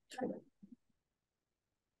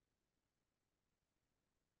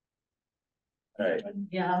 All right.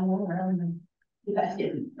 Yeah, I'm around. I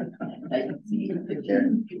can see you picture.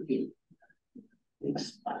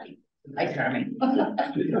 It's fine. Hi, Carmen.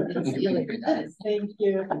 Thank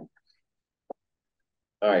you.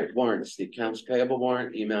 All right, warrants, the accounts payable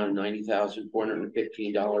warrant, the amount of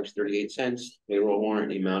 $90,415.38. Payroll warrant,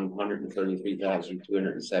 the amount of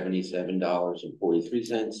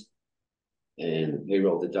 $133,277.43. And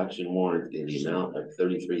payroll deduction warrant in the amount of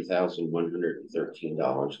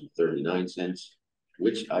 $33,113.39.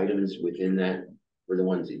 Which items within that were the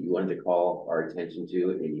ones that you wanted to call our attention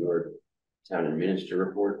to in your town administrator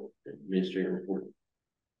report?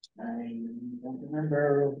 I don't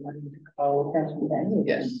remember wanting to call attention to any of them.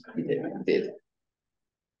 Yes, you did.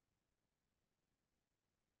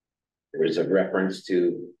 There was a reference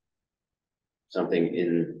to something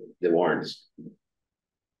in the warrants.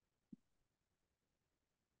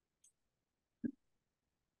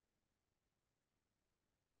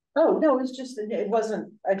 Oh, no, it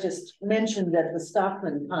wasn't, I just mentioned that the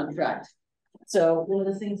Stockman contract. So one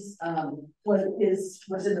of the things,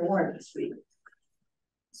 was in the warrant this week.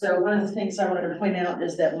 So one of the things I wanted to point out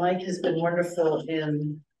is that Mike has been wonderful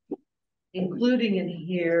in including in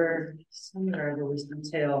here, somewhere there was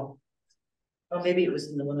detail. Oh, maybe it was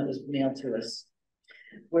in the one that was mailed to us,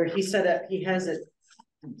 where he set up, he has it,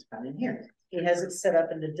 it's found in here. He has it set up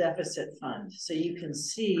in the deficit fund, so you can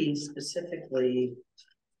see specifically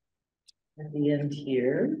at the end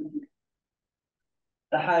here,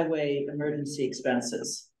 the highway emergency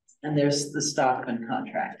expenses, and there's the Stockman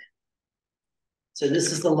contract. So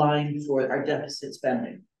this is the line for our deficit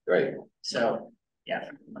spending. Right. So, yeah.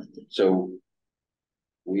 So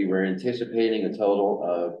we were anticipating a total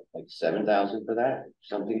of like 7,000 for that,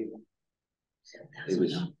 something. It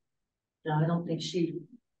was, No, I don't think she,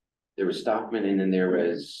 there was Stockman and then there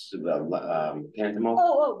was Pantamo.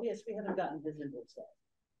 Oh, yes, we haven't gotten his invoice yet.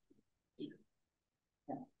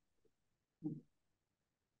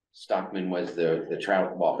 Stockman was the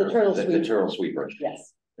trout walker, The turtle the sweeper. turtle sweeper.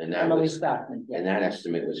 Yes, And that Emily was, Stockman, and yeah. that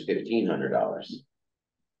estimate was $1,500.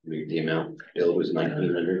 The amount billed was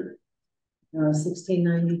 1,900.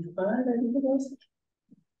 1695, I think it was.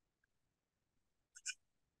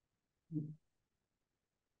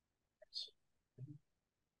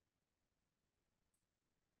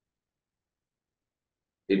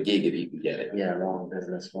 Good gig if you can get it. Yeah, wrong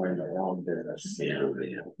business, we're in the wrong business. Yeah,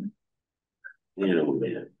 man. You know,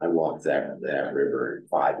 man, I walked that river in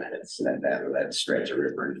 5 minutes, that stretch of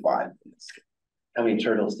river in 5 minutes. How many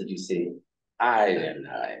turtles did you see? I am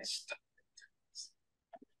nice.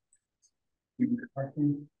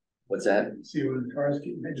 What's that? See when the cars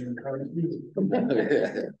get made in the cars.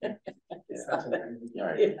 All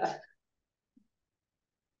right.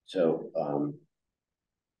 So,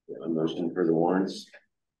 a motion for the warrants,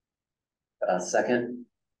 Second,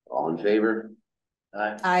 all in favor?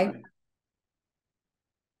 Aye.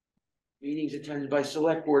 Meetings attended by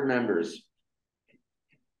select board members.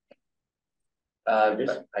 I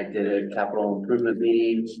did a capital improvement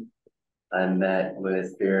meeting. I met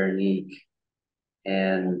with Veronique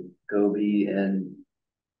and Gobi and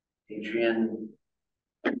Adrian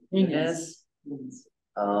Inez,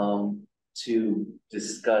 to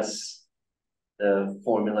discuss the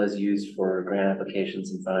formulas used for grant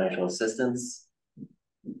applications and financial assistance.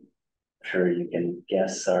 I'm sure you can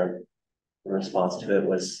guess our response to it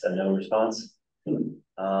was a no response.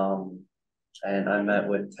 And I met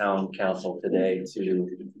with town council today to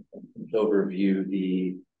overview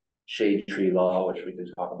the shade tree law, which we can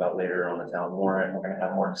talk about later on the town warrant. We're gonna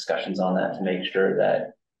have more discussions on that to make sure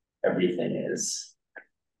that everything is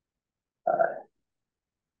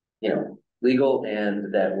legal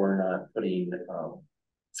and that we're not putting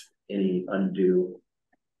any undue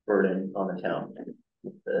burden on the town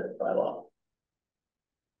with the bylaw.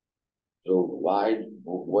 So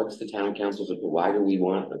what's the town council's, why do we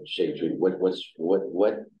want a shade tree? What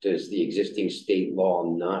does the existing state law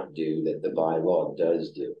not do that the bylaw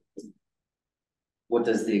does do? What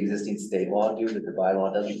does the existing state law do that the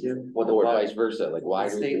bylaw doesn't do? Or vice versa, like why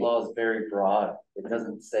The do state we? law is very broad. It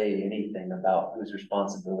doesn't say anything about whose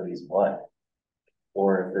responsibility is what.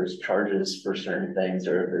 Or if there's charges for certain things,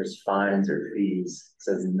 or if there's fines or fees, it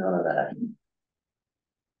says none of that.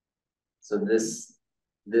 So this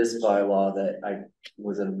bylaw that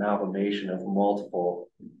was an amalgamation of multiple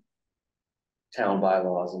town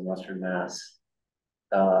bylaws in Western Mass.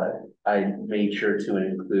 I made sure to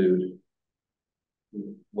include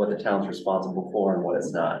what the town's responsible for and what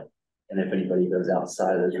it's not. And if anybody goes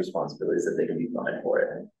outside of those responsibilities, that they can be fined for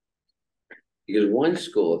it. Because one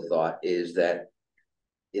school of thought is that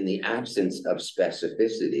in the absence of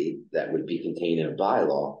specificity that would be contained in a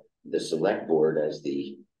bylaw, the select board as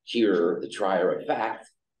the hearer, the trier of fact,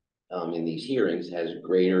 in these hearings has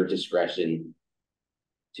greater discretion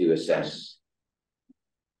to assess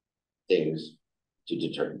things, to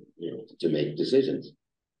determine, to make decisions.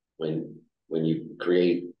 When you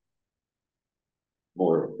create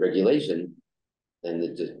more regulation, then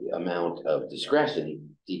the amount of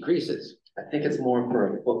discretion decreases. I think it's more for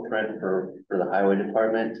a footprint for the highway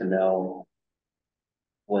department to know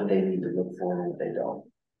what they need to look for and what they don't.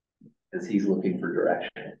 Because he's looking for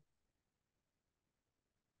direction.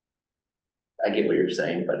 I get what you're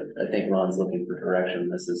saying, but I think Ron's looking for direction.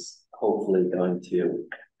 This is hopefully going to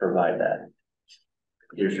provide that.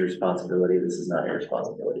 Here's your responsibility. This is not your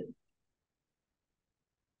responsibility.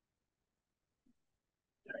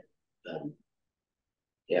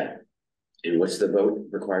 Yeah. And what's the vote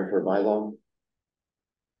required for a bylaw?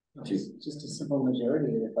 Just a simple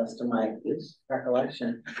majority, to the best of my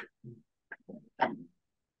recollection.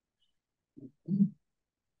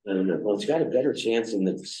 Well, it's got a better chance in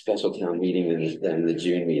the special town meeting than the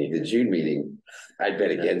June meeting. The June meeting, I bet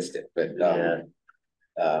against it, but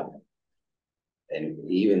and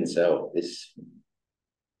even so,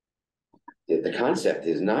 the concept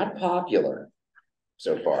is not popular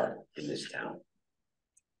so far in this town.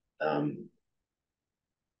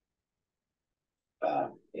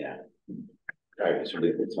 Yeah. All right, so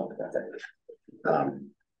we could talk about that.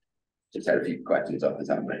 Just had a few questions off the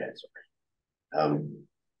top of my head. Sorry.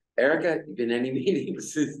 Erica, you been to any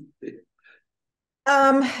meetings?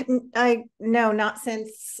 No, not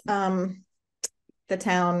since the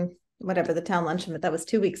town, whatever the town luncheon, but that was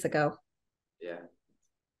 2 weeks ago. Yeah.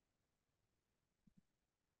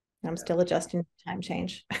 I'm still adjusting to time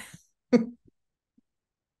change.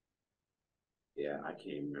 Yeah, I can't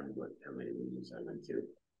even remember how many meetings I went to.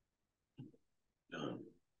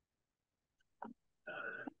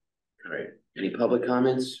 All right, any public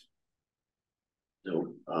comments?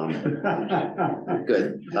 No.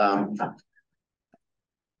 Good.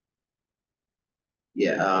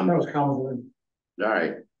 Yeah. That was common. All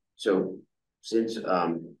right. So since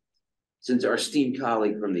our esteemed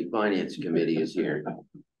colleague from the finance committee is here,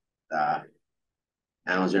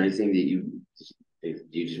 Alan, is there anything that do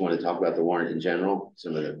you just want to talk about the warrant in general?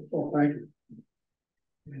 Some of the. Well, thank you.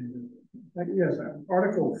 And, yes,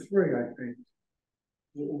 Article 3, I think,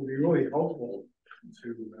 will be really helpful to,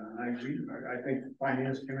 I think the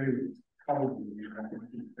finance committee would probably be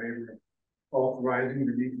in favor of authorizing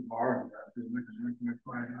the need to borrow as much as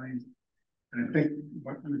 1.5 million. And I think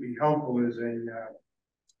what would be helpful is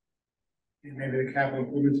And maybe the capital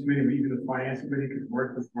improvements committee, or even the finance committee could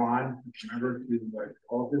work with Ron, remember, to like,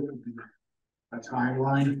 all this would be a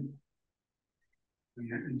timeline.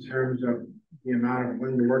 In terms of the amount of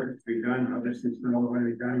when the work is to be done, obviously it's not all going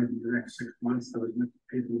to be done in the next 6 months, so as much as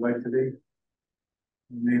people would like to be.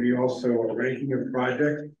 Maybe also a ranking of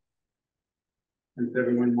projects, since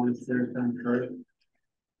everyone wants theirs done first.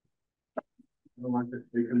 I don't want this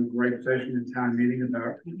to become a great session in town meeting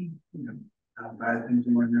about, you know, how bad things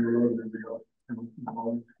are in the road and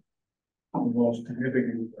involves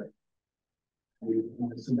significant, but we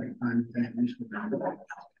want so much time to think about it.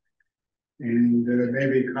 And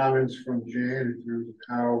maybe comments from Jan in terms of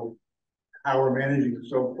how we're managing it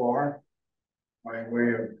so far by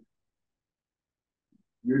way of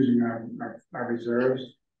using our reserves,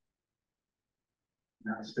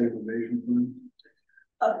 now stabilization fund.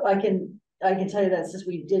 I can tell you that since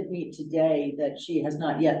we did meet today, that she has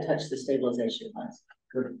not yet touched the stabilization funds.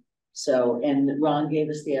 Good. So, and Ron gave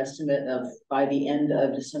us the estimate of, by the end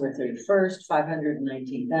of December 31st,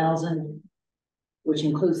 519,000, which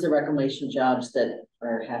includes the reclamation jobs that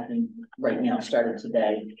are happening right now, started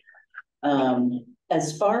today.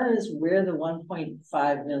 As far as where the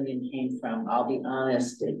 1.5 million came from, I'll be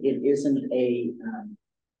honest, it isn't a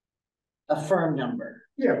firm number.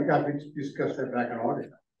 Yeah, we got to discuss that back in August.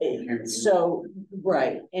 So,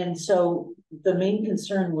 right, and so the main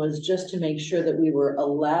concern was just to make sure that we were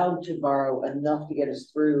allowed to borrow enough to get us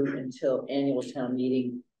through until annual town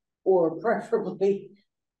meeting, or preferably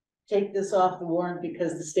take this off the warrant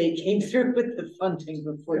because the state came through with the funding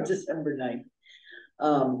before December 9th.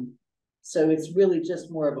 So it's really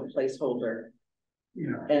just more of a placeholder.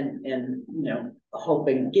 Yeah. And you know,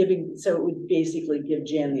 hoping, so it would basically give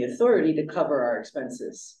Jan the authority to cover our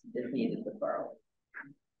expenses if needed to borrow.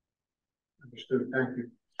 Understood, thank you.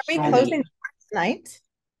 Are we closing tonight?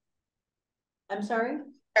 I'm sorry?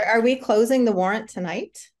 Are we closing the warrant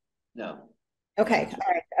tonight? No. Okay,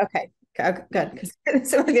 all right, okay. Good, because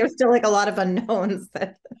so there was still like a lot of unknowns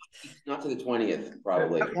that. Not to the 20th,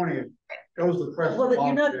 probably. 20th goes the press. Well,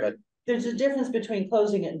 you're not, there's a difference between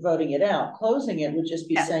closing it and voting it out. Closing it would just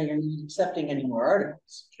be saying you're not accepting any more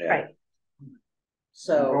articles. Yeah, Right.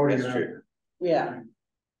 So, that's true. yeah.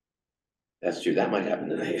 That's true. That might happen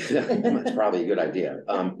tonight. That's probably a good idea.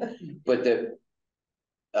 But the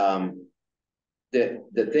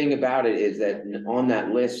thing about it is that on that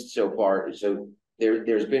list so far, so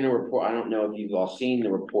there's been a report. I don't know if you've all seen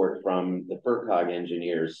the report from the FERCog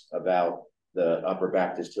engineers about the Upper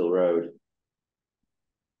Baptist Hill Road.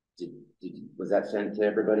 Was that sent to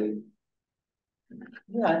everybody?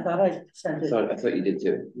 Yeah, I thought I sent it. I thought you did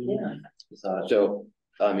too. Yeah. So,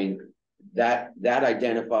 I mean, that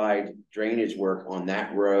identified drainage work on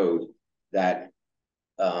that road that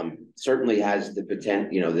certainly has the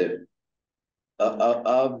potential, you know,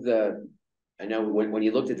 I know when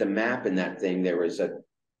you looked at the map in that thing, there was a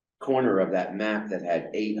corner of that map that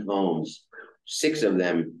had 8 homes. 6 of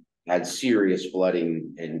them had serious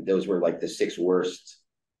flooding, and those were like the 6 worst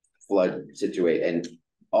flood situation, and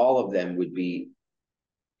all of them would be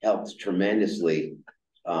helped tremendously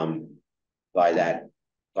by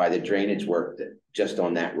the drainage work that just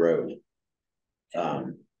on that road.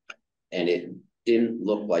 And it didn't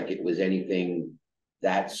look like it was anything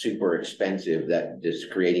that super expensive, that just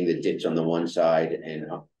creating the ditch on the one side and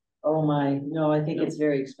Oh my, no, I think it's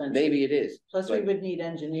very expensive. maybe it is. Plus we would need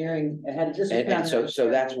engineering ahead, just. And so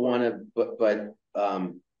that's one of, but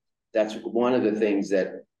that's one of the things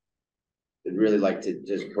that I'd really like to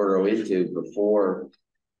just burrow into before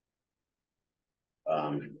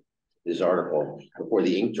this article, before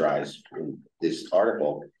the ink dries in this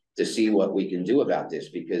article, to see what we can do about this,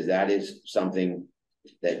 because that is something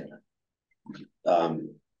that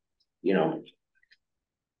you know,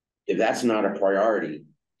 if that's not a priority,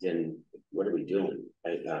 then what are we doing?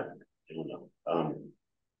 I don't know.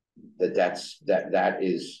 That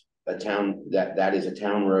is a town is a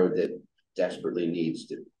town road that desperately needs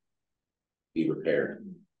to be repaired.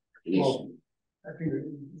 Well, I think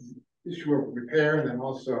the issue of repair and then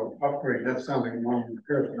also upgrade, that sounds like one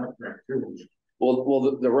repair and upgrade too.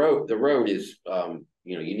 Well, the road is,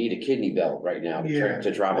 you know, you need a kidney belt right now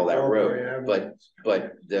to travel that road, but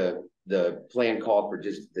the plan called for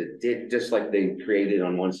just the ditch, just like they created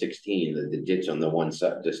on 116, the ditch on the one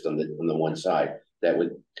side, just on the one side, that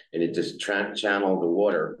would, and it just channel the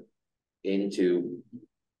water into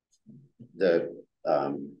the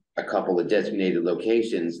a couple of designated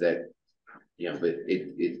locations that, you know, but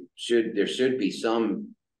there should be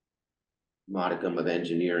some modicum of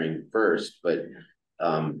engineering first, but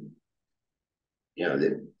you know,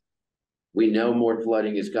 that we know more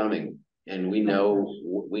flooding is coming, and we know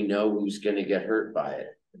who's going to get hurt by it.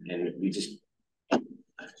 and we just,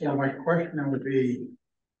 Yeah, my question would be,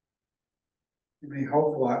 to be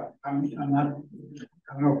hopeful, I'm not,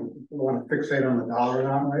 I don't know if we want to fixate on the dollar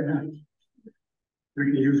amount right now. We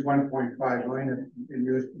can use 1.5 million, and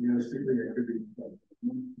realistically, it could be.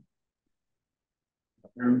 In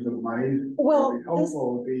terms of money, Well, what would be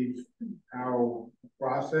helpful would be how the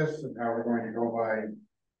process and how we're going to go by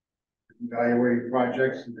evaluating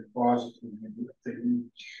projects and the costs and the.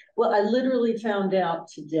 Well, I literally found out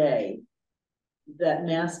today that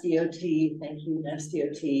Mass DOT, thank you, Mass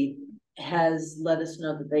DOT, has let us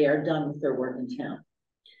know that they are done with their work in town.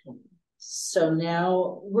 So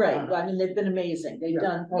now, right, well, I mean, they've been amazing. They've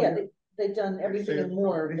done, yeah, they've done everything and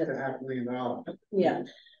more. At least $500,000. Yeah,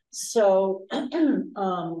 so,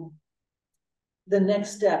 the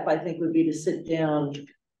next step, I think, would be to sit down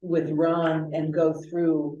with Ron and go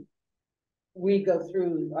through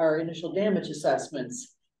our initial damage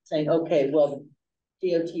assessments, saying, okay, well,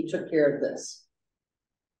 DOT took care of this.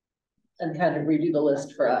 And kind of redo the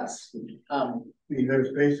list for us. I mean,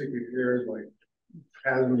 there's basic repairs like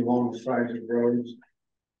chasms along the sides of roads.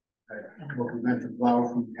 That will prevent the plow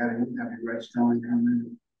from having redstone come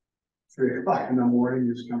in. 3 o'clock in the morning,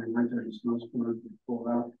 it's coming winter and snow's going to be pulled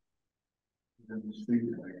out. And then there's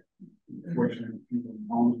things like, unfortunately, people in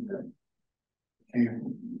homes that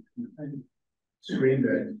came screen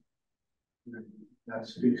bed. That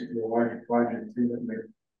speaks to a larger project too that may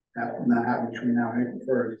not happen between now and April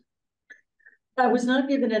 1st. I was not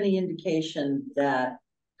given any indication that,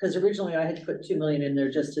 because originally I had put 2 million in there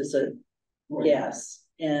just as a guess,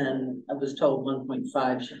 and I was told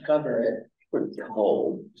 1.5 should cover it.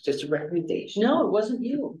 it's just a recommendation. No, it wasn't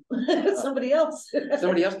you. Somebody else.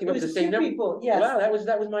 Somebody else came up with the same number. People, yes. Wow, that was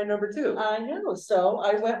my number too. I know, so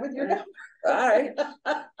I went with your number. All right.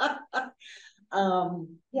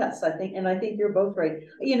 Yes, I think you're both right.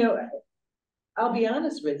 You know, I'll be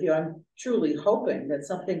honest with you, I'm truly hoping that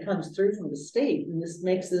something comes through from the state and this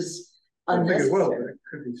makes this I think it will, but unnecessary. it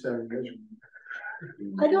could be 7 years.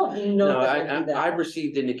 I don't know. No, if it'll do that. I've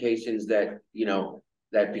received indications that,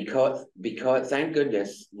 that because thank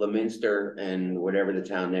goodness, Leominster and whatever the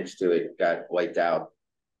town next to it got wiped out,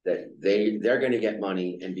 that they're gonna get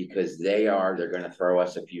money, and because they're gonna throw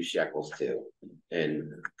us a few shekels too.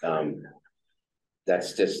 And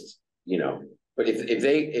that's just, but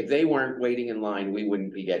if they weren't waiting in line, we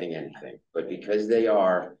wouldn't be getting anything. But because they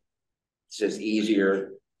are, it's just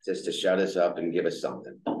easier just to shut us up and give us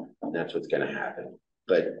something. And that's what's gonna happen.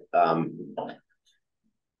 But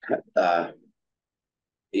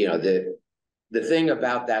the thing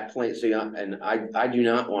about that plan, so and I do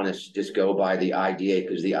not want us to just go by the IDA,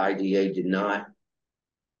 because the IDA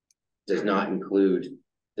does not include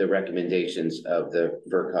the recommendations of the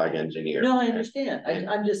FERCog engineer. No, I understand.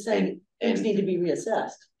 I'm just saying things need to be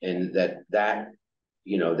reassessed. And that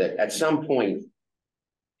at some point,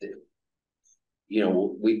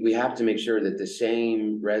 we have to make sure that the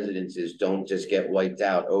same residences don't just get wiped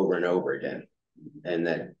out over and over again. And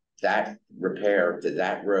that repair to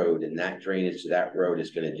that road and that drainage to that road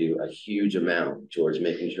is going to do a huge amount towards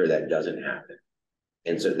making sure that doesn't happen.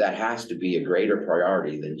 And so that has to be a greater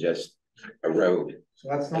priority than just a road. So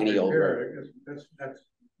that's not any old road. I guess that's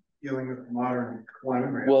dealing with modern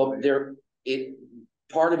climate. Well,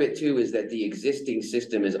 part of it too is that the existing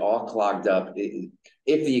system is all clogged up.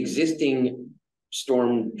 If the existing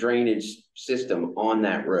storm drainage system on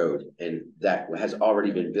that road, and that has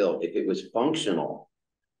already been built, if it was functional,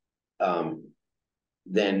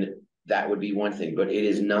 then that would be one thing, but it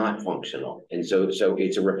is not functional. And so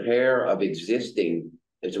it's a repair of existing,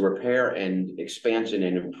 it's a repair and expansion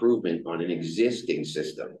and improvement on an existing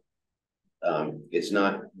system. It's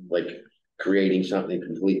not like creating something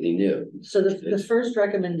completely new. So the first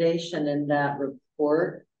recommendation in that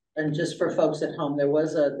report, and just for folks at home, there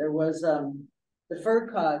was the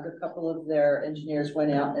FERCog, a couple of their engineers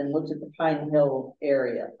went out and looked at the Pine Hill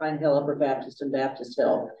area, Pine Hill, Upper Baptist and Baptist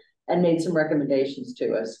Hill, and made some recommendations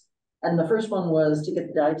to us. And the first one was to get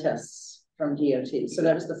the dye tests from DOT. So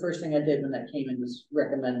that was the first thing I did when that came in, was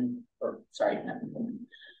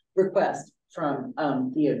request from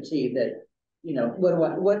DOT that,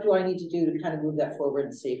 what do I need to do to kind of move that forward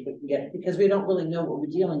and see if we can get, because we don't really know what we're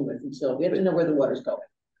dealing with until we have to know where the water's going.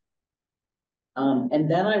 And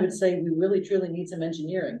then I would say we really truly need some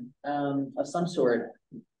engineering of some sort.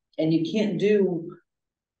 And you can't do,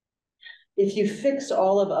 if you fix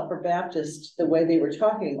all of Upper Baptist the way they were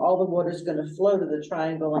talking, all the water's going to flow to the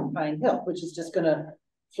Triangle and Pine Hill, which is just going to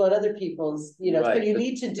flood other people's, you know, so Right, you but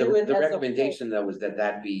need to do it The as a whole. recommendation though was that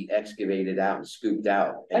that be excavated out and scooped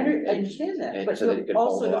out. I and- understand that, and but so that it could hold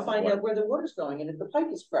also a to lot find more. out where the water's going and if the pipe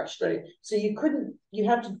is crushed. Right. So you couldn't, you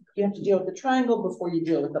have to deal with the triangle before you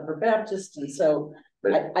deal with Upper Baptist, and so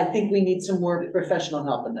But- I think we need some more professional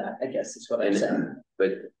help in that, I guess is what I'm saying.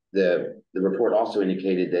 But the report also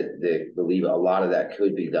indicated that they believe a lot of that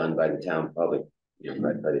could be done by the town public, you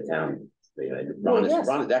know, by the town. Well, yes.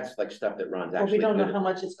 Ron, that's like stuff that Ron's Well, we actually. don't know good how at.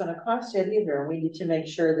 much it's gonna cost yet either, and we need to make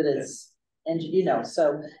sure that it's, and you know,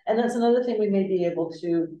 so, and that's another thing we may be able to,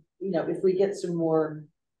 you know, if we get some more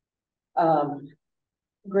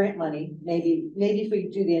grant money, maybe if we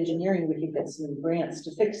do the engineering, we can get some grants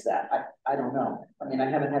to fix that. I don't know. I mean, I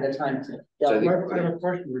haven't had a time to delve. I have a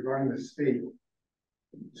question regarding the state.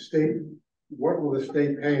 State, what will the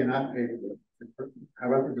state pay and not pay for?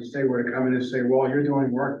 How about if the state were to come in and say, well, you're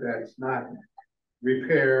doing work that's not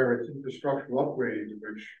repair, it's infrastructural upgrades,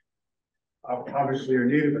 which obviously are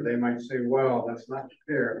needed, but they might say, well, that's not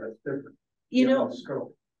repair, that's different. You know,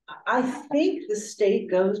 Scope. I think the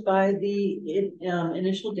state goes by the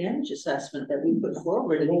initial damage assessment that we put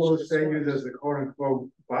forward. What will the state use as the quote unquote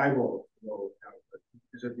Bible?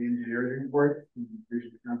 Is it the engineering report?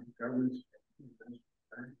 Regional county governments?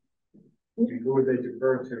 Who would they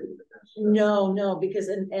defer to? No, because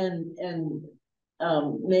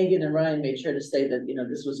Megan and Ryan made sure to say that, you know,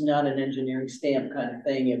 this was not an engineering stamp kind of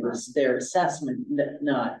thing. It was their assessment,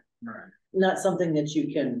 not something that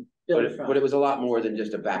you can build from. But it was a lot more than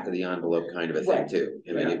just a back of the envelope kind of a thing Right. too.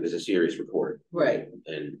 I mean, Yeah. it was a serious report. Right.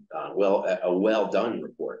 And, a well done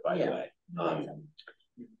report, by the Yeah. way.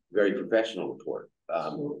 Very professional report. I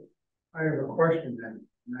have a question then,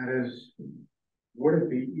 and that is, would it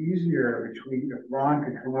be easier between, if Ron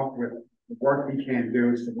could come up with the work he can't do,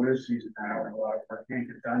 it's the winter season now, and a lot of work can't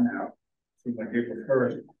get done now, seems like April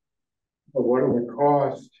 1st. But what it would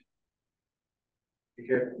cost to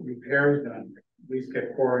get repairs done, at least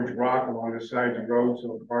get 4-inch rock along the sides of roads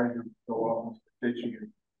so cars don't go off into the ditch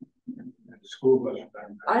and the school bus are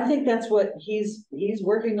done. I think that's what he's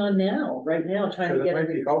working on now, right now, trying So to it get. might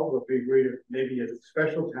be helpful if we agree to maybe a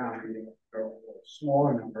special town meeting, or a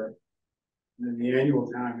smaller number. And then the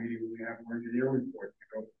annual town meeting, we have an engineering report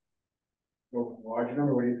to go for large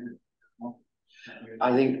number, what do you think?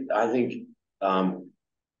 I think,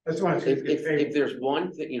 I just want to see if there's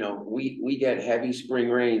one thing, you know, we get heavy spring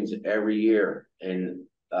rains every year and,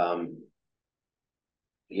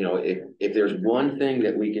 you know, if there's one thing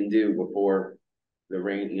that we can do before the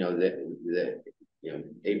rain, you know, the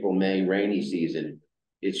April, May rainy season,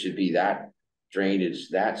 it should be that drainage,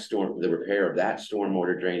 the repair of that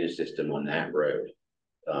stormwater drainage system on that road.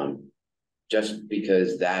 Just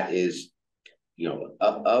because that is, you know,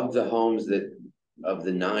 of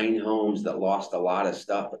the 9 homes that lost a lot of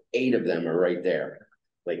stuff, 8 of them are right there.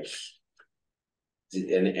 Like,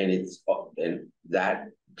 and that,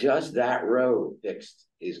 just that road fixed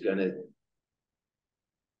is gonna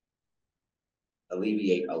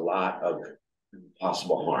alleviate a lot of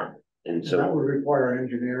possible harm. And So that so would require an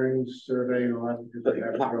engineering survey and all that, because they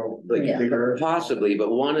have to go. dig earth. possibly, but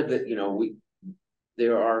one of the, you know,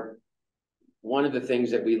 one of the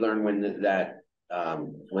things that we learned when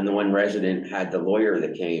when the one resident had the lawyer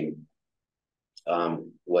that came,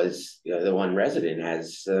 was, you know, the one resident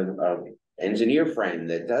has a engineer friend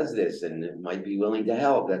that does this and might be willing to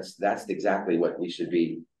help. That's exactly what we should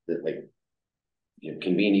be, like, you know,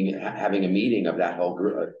 convening, having a meeting of that whole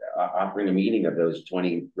group, offering a meeting of those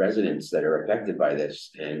 20 residents that are affected by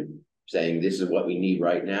this and saying, this is what we need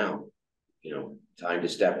right now. You know, time to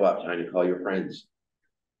step up, time to call your friends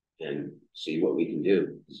and see what we can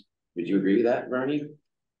do. Would you agree with that, Bernie?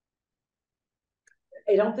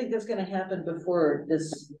 I don't think that's gonna happen before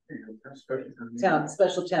this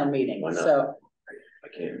special town meeting, Why not? so I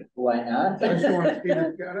can't. why not? I just don't want to see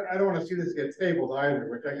this, I don't want to see this get tabled either,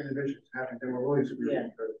 which I can envision happening, they were really screwed. Yeah.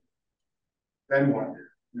 Then what,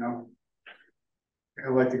 you know? I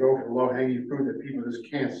like to go for the low hanging fruit that people just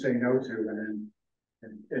can't say no to, and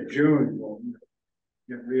then in June, we'll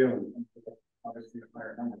get real, and obviously a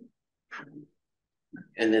higher number.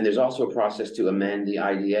 And then there's also a process to amend the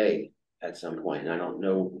IDA at some point. And I don't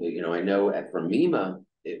know, you know, I know for MEMA,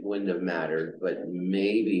 it wouldn't have mattered, but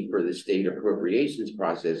maybe for the state appropriations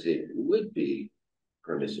process, it would be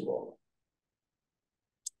permissible.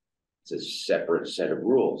 It's a separate set of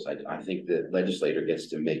rules. I think the legislator gets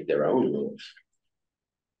to make their own rules.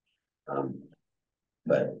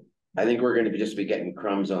 But I think we're going to just be getting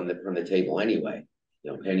crumbs from the table anyway,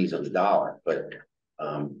 you know, pennies on the dollar, but,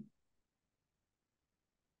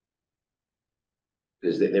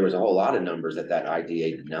 because there was a whole lot of numbers that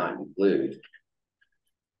IDA did not include.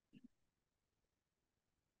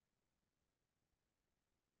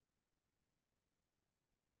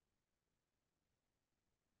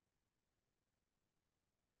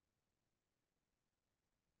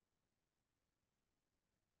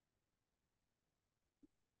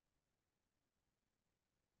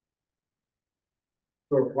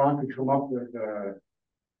 So if Ron could come up with,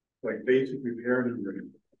 like basic repair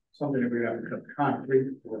and something that we have to cut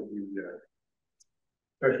concrete for the,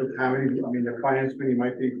 special town meeting. I mean, the finance committee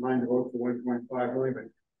might be inclined to vote for 1.5 million, but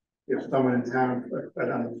if someone in town,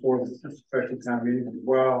 on the floor of the special town meeting as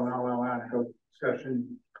well, and I'll have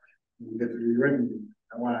discussion, and get to be written,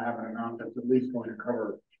 I want to have an amount that's at least going to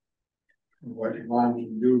cover what Ron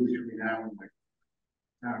can do between now and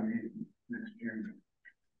the town meeting next June.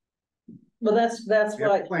 Well, that's We have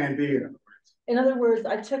why, Plan B. in other words,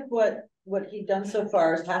 I took what he'd done so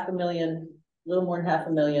far is 500,000, a little more than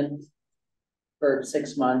 500,000 for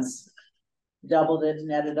 6 months. Doubled it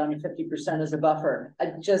and added on 50% as a buffer.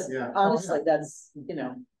 I just, Yeah. honestly, that's, you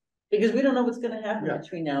know, because we don't know what's gonna happen Yeah.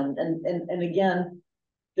 between now and again,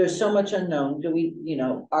 there's so much unknown. Do we, you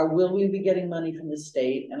know, will we be getting money from the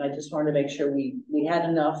state? And I just wanted to make sure we had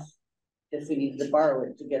enough if we needed to borrow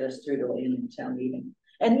it to get us through to the annual town meeting.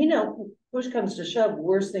 And you know, push comes to shove,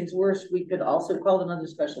 worst things worse, we could also call another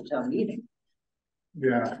special town meeting,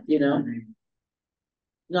 Yeah. you I know, mean,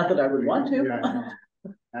 not that I would want to. yeah, I know.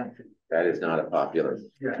 Have to. That is not a popular.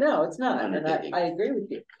 Yeah. No, it's not, and Undertaking. I agree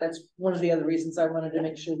with you. That's one of the other reasons I wanted to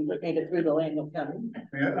make sure we made it through the annual town meeting.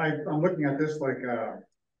 I mean, I'm looking at this like,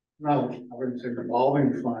 no, I wouldn't say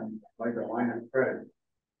revolving fund, like a line of credit.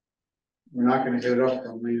 We're not gonna hit it up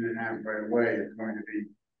from $1.5 million right away. It's going to be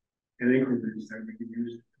in increments that we can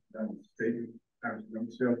use that state as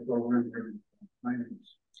the sales program for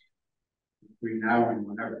finance. Between now and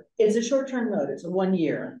whenever. It's a short-term note, it's a 1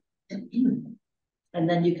 year. And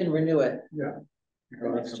then you can renew it. Yeah.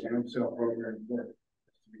 Because that's the no sale program work.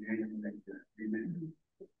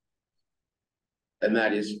 And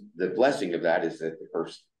that is, the blessing of that is that the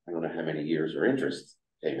first, I don't know how many years are interest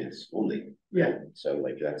payments only. Yeah. So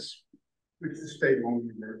like that's, Which the state won't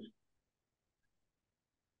reimburse.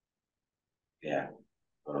 yeah.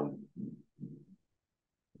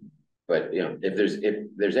 But you know, if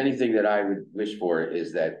there's anything that I would wish for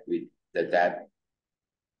is that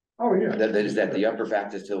Oh, yeah. that is that the Upper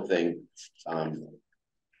Baptist Hill thing,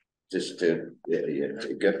 just to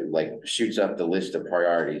get like shoots up the list of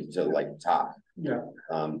priorities to like top. Yeah.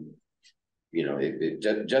 You know,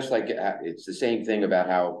 just like it's the same thing about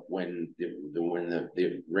how when the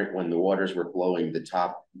waters were flowing, the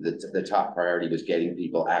top priority was getting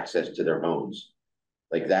people access to their homes.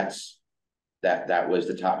 Like that was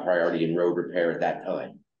the top priority in road repair at that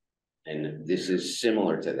time. And this is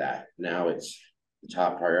similar to that. Now it's the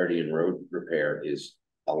top priority in road repair is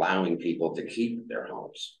allowing people to keep their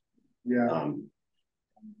homes. Yeah.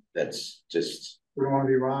 That's just. We don't want to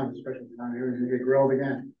be wrong, especially down here, he's gonna get grilled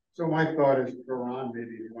again. So my thought is for Ron,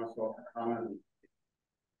 maybe he wants to offer comment.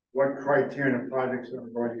 What criteria of projects are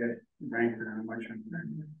going to get ranked and how much?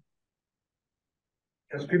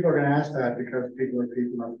 Because people are gonna ask that because people are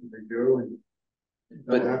people, that's what they do, and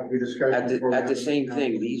But there'll have to be discussion. at the same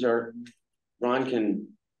thing, these are, Ron can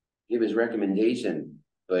give his recommendation,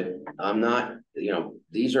 but I'm not, you know,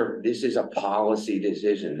 this is a policy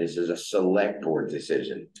decision. This is a select board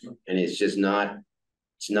decision. And it's just not,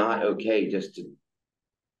 it's not okay just to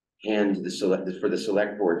hand for the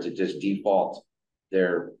select board to just default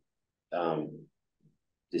their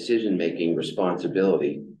decision-making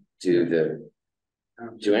responsibility to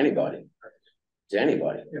anybody.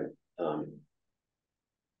 Yeah.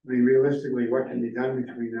 I mean, realistically, what can be done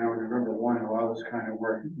between now and November 1, a lot of this kind of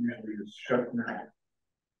work usually is shut down.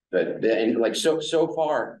 But and like so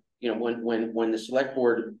far, you know, when the select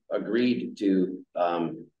board agreed to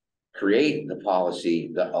create the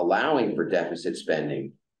policy, allowing for deficit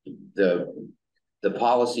spending, the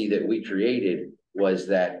policy that we created was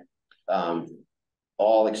that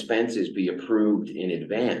all expenses be approved in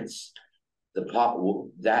advance.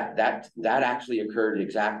 That actually occurred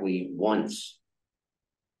exactly once.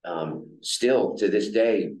 Still to this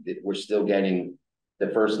day, we're still getting the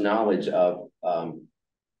first knowledge of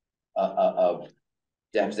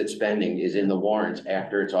deficit spending is in the warrants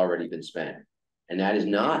after it's already been spent. And that is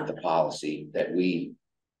not the policy that we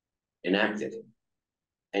enacted.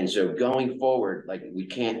 And so going forward, like we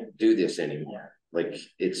can't do this anymore. Like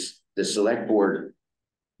it's the select board,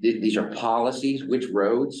 these are policies, which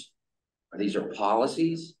roads, these are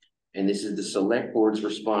policies, and this is the select board's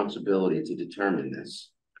responsibility to determine this.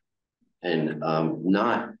 And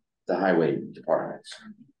not the highway departments.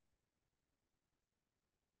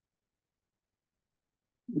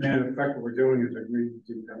 And in effect, what we're doing is agree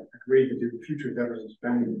to do future deficit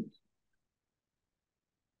spending.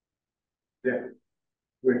 Yeah,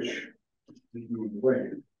 which is moving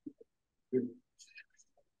away.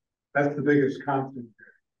 That's the biggest constant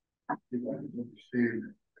there. People understand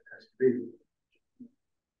that it has to be.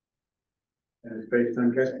 And it's based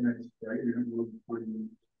on guesstimates, right? You don't know when.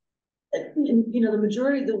 You know, the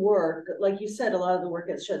majority of the work, like you said, a lot of the work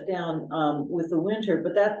gets shut down with the winter,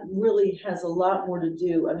 but that really has a lot more to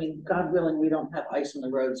do. I mean, God willing, we don't have ice on the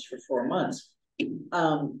roads for 4 months.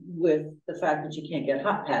 With the fact that you can't get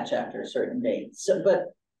hot patch after a certain date. So,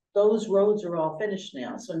 but those roads are all finished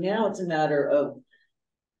now. So now it's a matter of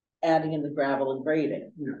adding in the gravel and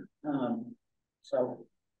grading. Yeah. So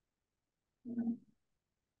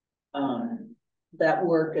that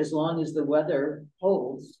work, as long as the weather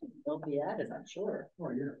holds, they'll be added, I'm sure. Oh,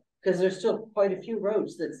 yeah. Because there's still quite a few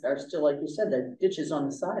roads that are still, like you said, the ditches on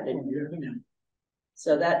the side, and Oh, yeah. you know.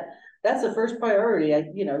 So that's the first priority,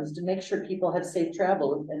 is to make sure people have safe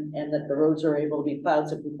travel and that the roads are able to be plowed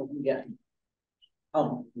so people can get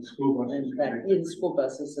home. The school buses. In fact, in school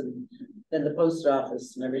buses and then the post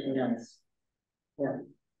office and everything else. Yeah.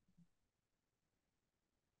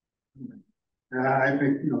 I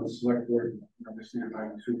think, the select board, obviously, and I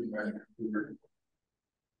the supervisor, we were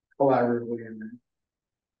collaboratively in there.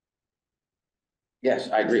 Yes,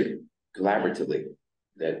 I agree, collaboratively,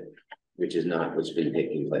 which is not what's been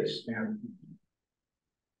taking place. Yeah.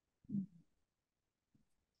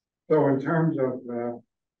 So in terms of,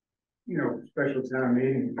 special town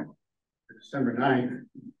meeting, December 9th,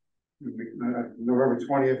 November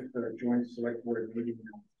 20th, joint select board meeting,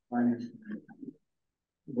 finance committee.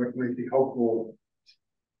 What might be helpful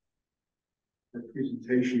for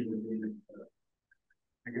presentation would be,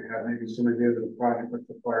 I could have maybe some ideas of the project, what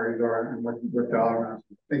the priorities are, and what dollar amounts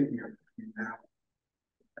we're thinking of between now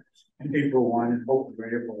and April 1, and hopefully by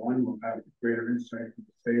April 1 we'll have greater insight into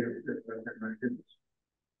the state of it.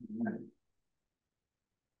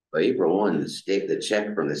 By April 1, the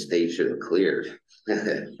check from the state should have cleared.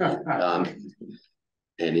 And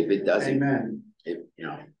if it doesn't, Amen.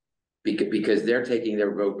 because they're taking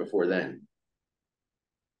their vote before then.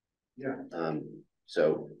 Yeah.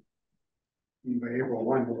 So. By April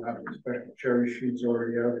 1, we'll have the special cherry sheets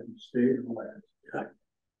already out in the state and all that.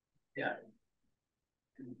 Yeah.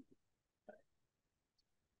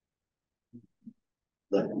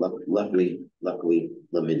 Luckily,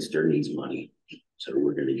 Leominster needs money, so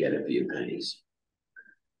we're going to get a few pennies.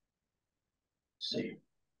 See.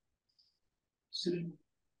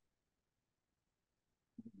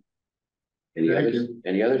 Any others?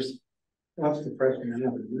 Any others? That's depressing. Isn't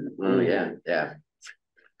it? Oh yeah.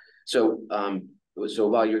 So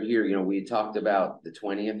while you're here, we talked about the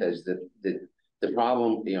 20th as the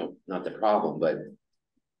problem, not the problem, but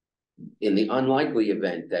in the unlikely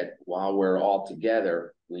event that while we're all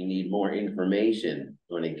together, we need more information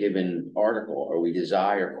on a given article, or we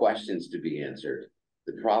desire questions to be answered.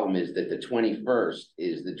 The problem is that the 21st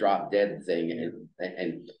is the drop dead thing.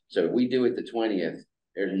 And so if we do it the 20th,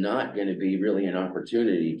 there's not going to be really an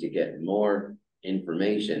opportunity to get more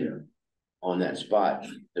information on that spot.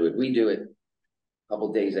 So if we do it a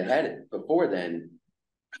couple days ahead before then,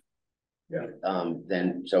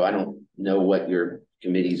 then so I don't know what your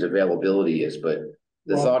committee's availability is, but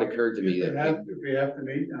the thought occurred to me that if we have to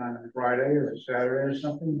meet on a Friday or a Saturday or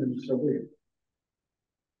something, then so be it.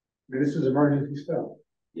 I mean, this is emergency stuff.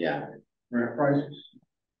 Yeah. We're in a crisis.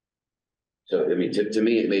 So I mean, to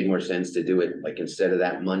me, it made more sense to do it like instead of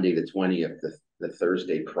that Monday the 20th, the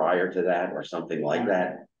Thursday prior to that, or something like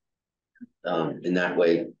that. In that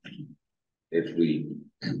way, if we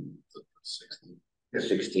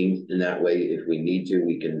 16th, in that way, if we need to,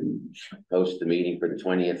 we can post the meeting for the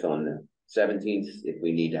 20th on the 17th, if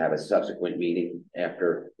we need to have a subsequent meeting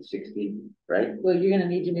after the 16th, right? Well, you're gonna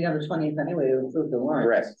need to meet on the 20th anyway to approve the warrant.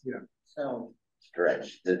 Correct. Yeah. So Correct.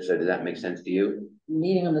 So does that make sense to you?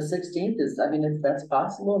 meeting on the 16th is, if that's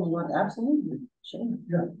possible, and you want, absolutely, sure.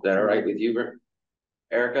 Yeah. Is that all right with you,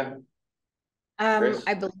 Erica? Chris?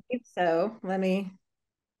 I believe so. Let me.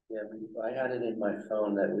 Yeah, I had it in my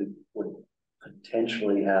phone that we would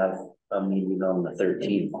potentially have a meeting on the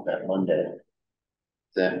 13th, that Monday.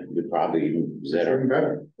 That would probably even better. Even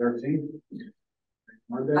better, 13th.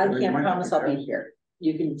 Monday, I we can't might promise have I'll to be here.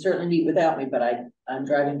 You can certainly meet without me, but I'm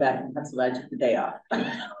driving back from Pennsylvania. I took the day off.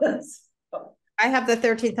 I have the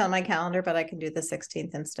 13th on my calendar, but I can do the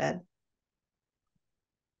 16th instead.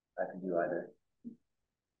 I can do either.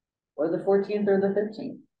 Or the 14th or the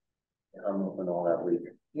 15th. I'm open all that week.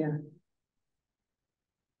 Yeah.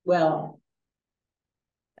 Well,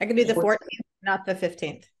 I can do the 14th, not the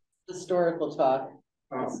 15th. historical talk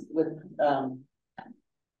Oh, with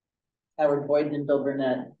Howard Boyden and Bill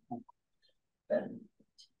Burnett.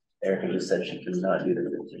 Erica just said she cannot do the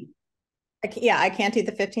 15th. I can't do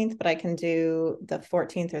the 15th, but I can do the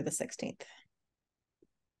 14th or the 16th.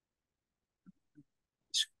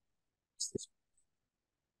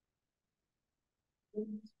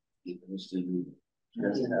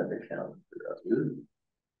 Doesn't have the calendar.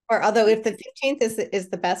 Or although if the 15th is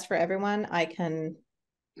the best for everyone, I can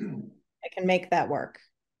make that work.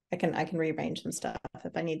 I can rearrange some stuff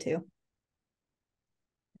if I need to.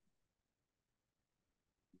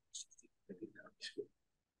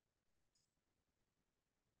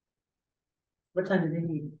 What time do they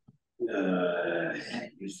need?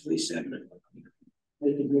 Usually 7.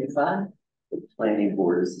 We could be at 5. The planning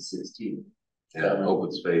board is the 16th. Yeah,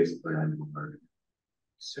 open space, planning board,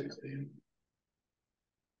 16.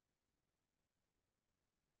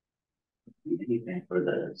 Anything for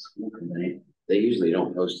the school committee? They usually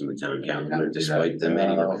don't post in the town calendar despite the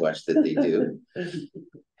many requests that they do.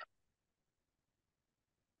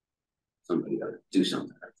 Somebody got to do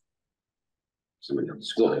something. Somebody got to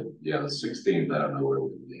school. So, yeah, the 16th, I don't know where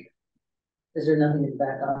we'll be. Is there nothing in the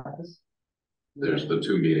back office? There's the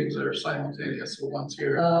 2 meetings that are simultaneous, so one's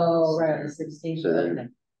here. Oh, right, the 16th.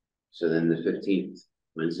 So then the 15th,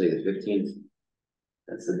 Wednesday, the 15th.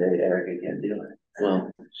 That's the day Erica can't do it. Well,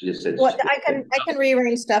 she just said. What I can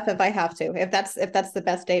rearrange stuff if I have to. If that's the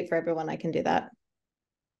best date for everyone, I can do that.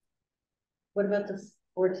 What about the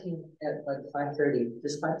 14th at like 5:30?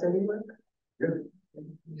 Does 5:30 work?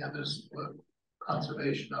 Yeah, there's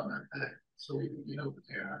conservation on that day, so we can be over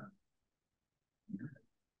there.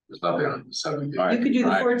 There's nothing on the 17th. You could do the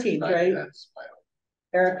 14th, right?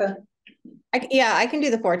 Erica? Yeah, I can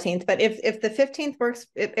do the 14th, but if the 15th works,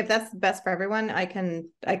 if that's the best for everyone, I can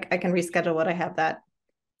reschedule what I have that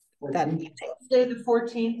evening. Say the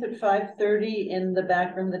 14th at 5:30 in the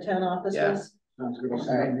back room, of the town offices. Yeah. Sounds good. I'll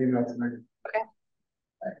send an email tonight.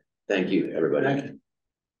 Thank you, everybody. Thank you.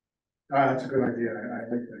 That's a good idea. I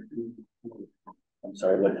like that. I'm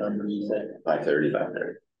sorry, what time did you say? 5:30,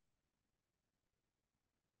 5:30.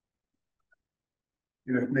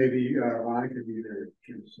 And if maybe Ron could be there.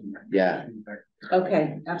 Give some Yeah. feedback.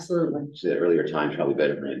 Okay, absolutely. So the earlier time's probably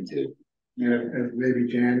better for him too. And if maybe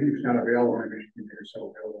Jan, if not available, maybe she can make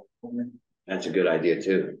herself available. That's a good idea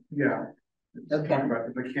too. Yeah. Okay. Talk about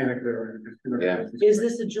the mechanic there. And Yeah. Is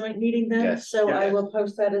this a joint meeting then? Yes. So I Yes. will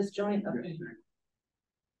post that as joint. Okay.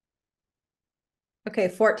 Okay,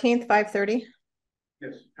 14th, 5:30.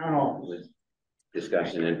 Yes, town hall. With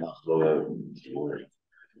discussion and possible vote.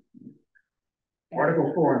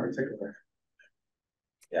 Article 4 in particular,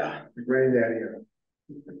 Yeah. the granddaddy of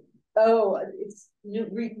Oh, it's new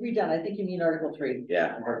redone. I think you mean Article 3.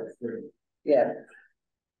 Yeah. Article 3. Yeah.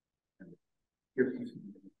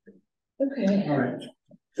 Okay, All right.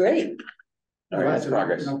 great. All right, that's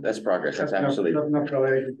progress. That's progress. That's actually, those Enough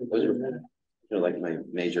related. are like my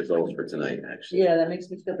major goals for tonight, actually. Yeah, that makes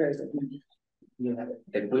me feel very good.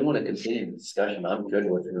 If we want to continue the discussion, I'm good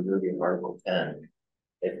with removing Article 10.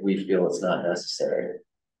 If we feel it's not necessary.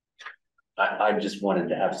 I just wanted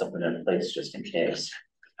to have something in place just in case.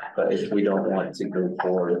 But if we don't want to go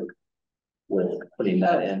forward with putting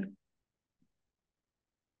that in.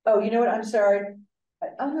 Oh, you know what? I'm sorry.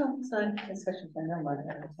 Oh, no, it's not. It's section 10. Never mind.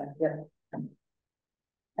 Yeah.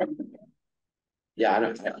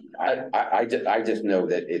 Yeah, I just know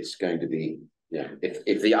that it's going to be, yeah,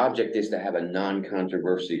 if the object is to have a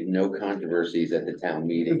non-controversy, no controversies at the town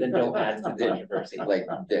meeting. Then don't add to controversy. Like,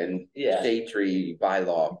 then Yeah. shade tree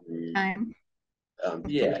bylaw. Time.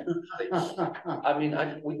 Yeah. I mean,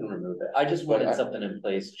 we can remove it. I just wanted something in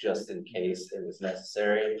place just in case it was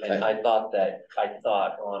necessary. And I thought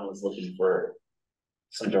Ron was looking for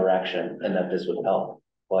some direction and that this would help.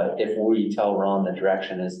 But if we tell Ron the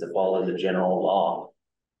direction is to follow the general law,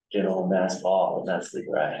 general mass law, then that's the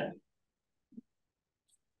direction.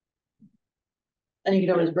 And you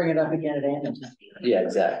can always bring it up again at Anderson. Yeah,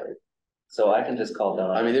 exactly. So I can just call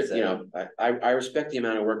Don. I mean, and there's, say- you know, I respect the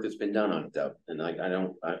amount of work that's been done on it though, and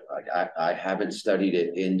I haven't studied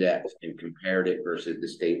it in depth and compared it versus the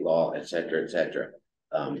state law, et cetera, et cetera.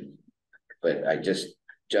 But I just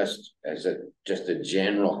as a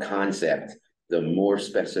general concept, the more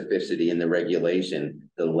specificity in the regulation,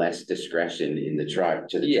 the less discretion in the trier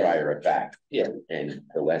of fact. Yeah. And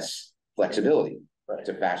the less flexibility Right.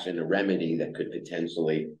 to fashion a remedy that could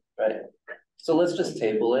potentially. Right. So let's just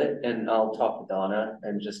table it and I'll talk to Donna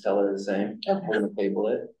and just tell her the same. Okay. We're gonna table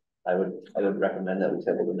it. I would recommend that we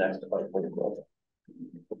table the next article.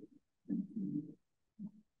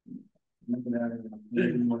 See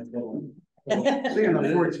you on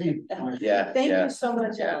the 14th. Yeah. Thank yeah. you so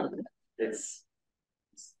much, Alan. There's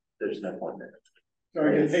no point there.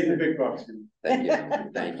 Sorry, take the big bucks. Thank you,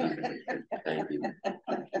 thank you, thank you.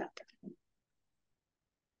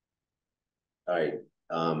 All right,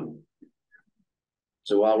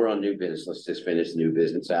 so while we're on new business, let's just finish new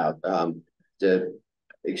business out. The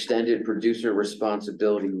extended producer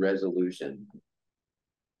responsibility resolution.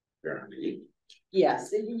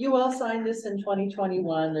 Yes, you all signed this in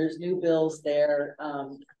 2021. There's new bills there.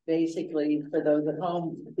 Basically, for those at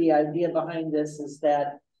home, the idea behind this is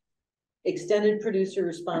that extended producer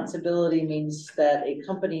responsibility means that a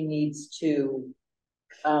company needs to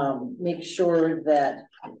make sure that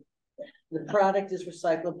the product is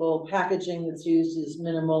recyclable, packaging that's used is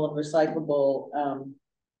minimal and recyclable.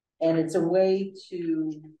 And it's a way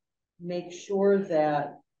to make sure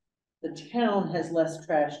that the town has less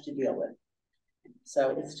trash to deal with.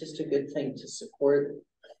 So it's just a good thing to support.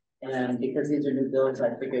 And because these are new bills,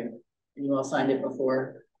 I figured you all signed it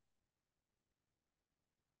before.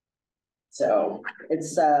 So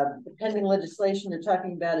it's the pending legislation they're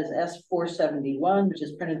talking about is S-471, which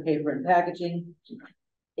is printed paper and packaging.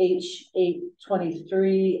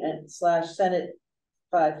 H-823 and / Senate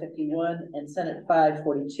 551 and Senate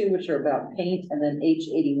 542, which are about paint, and then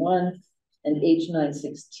H-81 and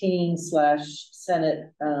H-916 /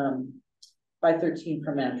 Senate 513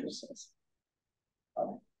 for mattresses.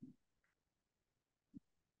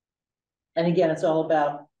 And again, it's all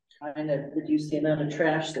about trying to reduce the amount of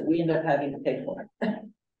trash that we end up having to pay for.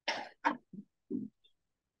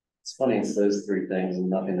 It's funny, it's those three things and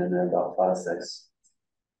nothing in there about plastics.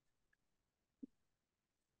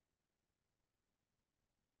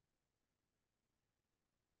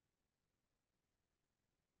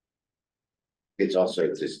 It's also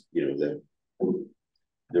just, the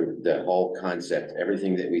whole concept,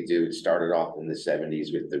 everything that we do, it started off in the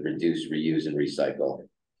 70s with the reduce, reuse, and recycle.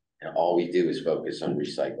 And all we do is focus on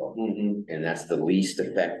recycle. And that's the least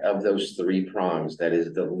effect of those three prongs. That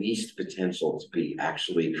is the least potential to be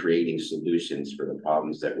actually creating solutions for the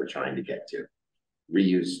problems that we're trying to get to.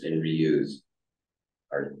 Reuse and reuse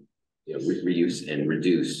are, reuse and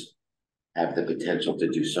reduce have the potential to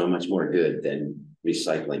do so much more good than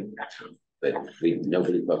recycling. But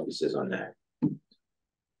nobody focuses on that.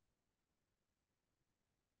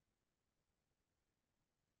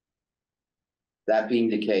 That being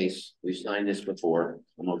the case, we've signed this before.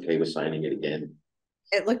 I'm okay with signing it again.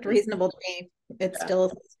 It looked reasonable to me. It still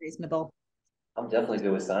is reasonable. I'm definitely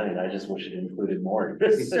good with signing. I just wish it included more.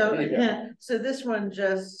 So, yeah, so this one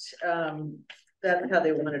just, that's how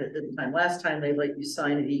they wanted it this time. Last time they let you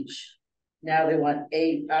sign it each. Now they want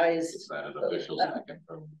 8 eyes. Is that an official second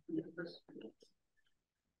from?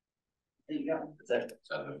 There you go. Is that? Is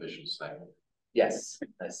that an official second? Yes,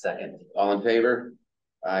 a second. All in favor?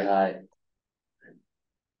 Aye.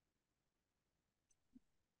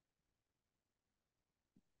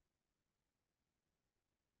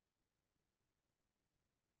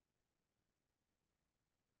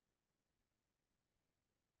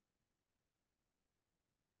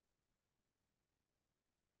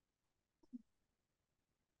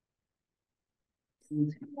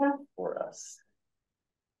 For us.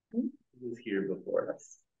 Who's here before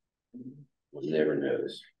us? One never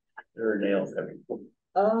knows. There are nails everywhere.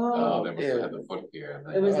 Oh, Oh, they must have had the foot here.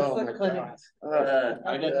 it was a Oh, foot my clinic.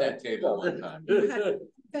 I got that table one time.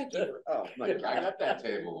 Thank you. Oh, my I God. got that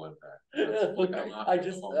table one time. I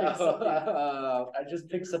just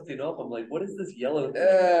picked something up. I'm like, what is this yellow thing?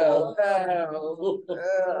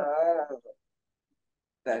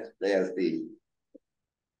 That's nasty.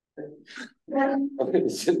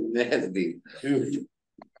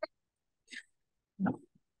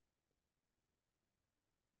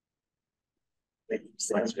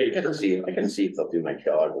 It's nasty. I can see if they'll do my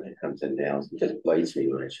dog when it comes in now. He just bites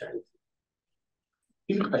me when I try.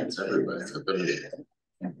 He bites everybody.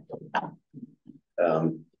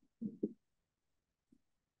 All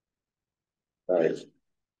right.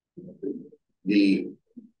 The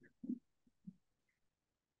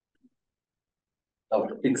Oh,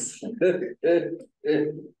 thanks. I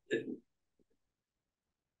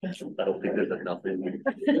don't think there's enough in here.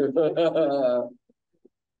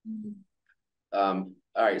 all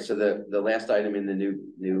right, so the last item in the new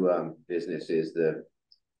business is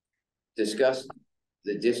discuss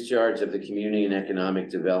the discharge of the Community and Economic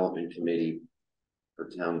Development Committee for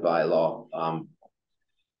town bylaw.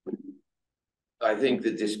 I think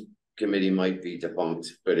that this committee might be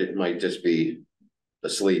defunct, but it might just be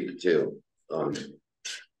asleep too. So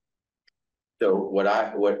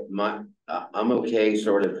I'm okay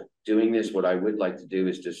sort of doing this. What I would like to do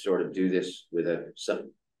is just sort of do this with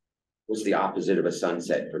what's the opposite of a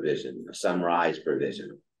sunset provision, a sunrise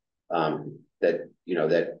provision? That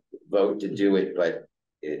vote to do it, but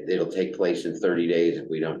it'll take place in 30 days if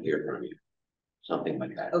we don't hear from you. Something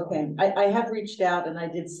like that. Okay, I have reached out and I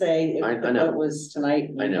did say I if the know. vote was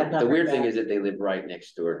tonight. I know. The weird thing is that they live right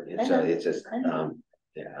next door. And so it's just, and I'm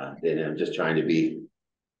just trying to be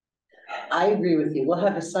I agree with you. We'll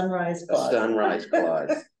have a sunrise a clause. sunrise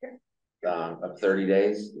clause. of 30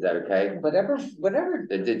 days, is that okay? Whatever,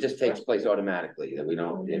 It just takes place automatically, that we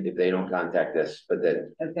don't, if they don't contact us, but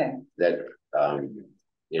okay,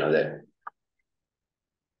 you know, that.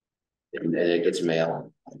 And it gets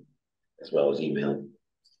mail as well as email.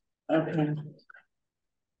 okay.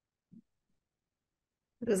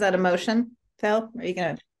 Is that a motion, Phil? Are you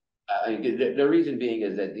gonna? The reason being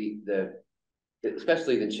is that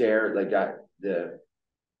especially the chair, like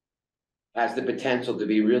has the potential to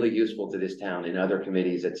be really useful to this town in other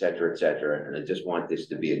committees, et cetera, and I just want this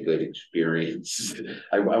to be a good experience.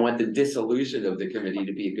 I want the dissolution of the committee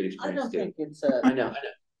to be a good I experience don't too. think it's I know.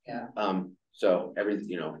 yeah. So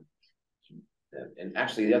you know, and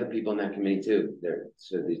actually the other people in that committee too,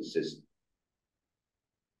 so it's just.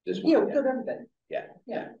 Yeah, we got everybody, Yeah.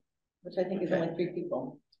 which I think is Okay. only 3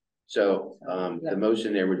 people. So, Yeah. the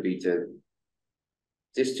motion there would be to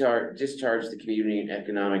discharge the Community and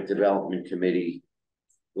Economic Development Committee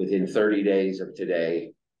within 30 days of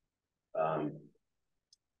today.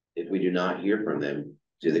 If we do not hear from them,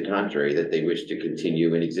 to the contrary, that they wish to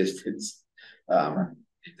continue in existence.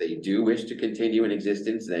 If they do wish to continue in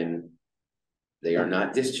existence, then they are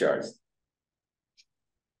not discharged.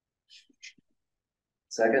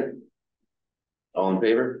 Second, All in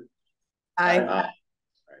favor? I Aye.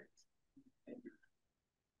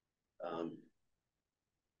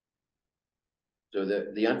 So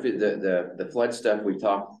the flood stuff we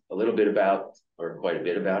talked a little bit about, or quite a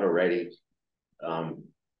bit about already.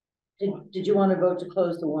 Did you want to vote to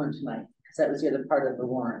close the warrant tonight? Because that was the other part of the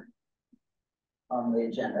warrant on the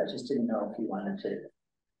agenda. I just didn't know if you wanted to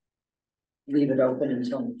leave it open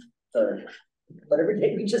until the, whatever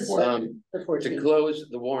date we just said, the To 14th. close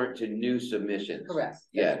the warrant to new submissions. Correct. That's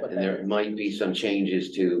Yeah, what and that there is. might be some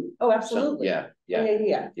changes to. Oh, some- absolutely. Yeah.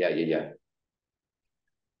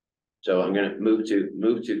 So I'm gonna move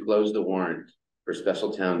to close the warrant for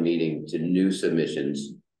special town meeting to new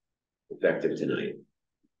submissions effective tonight.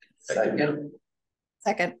 second,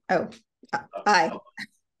 second. Oh, aye.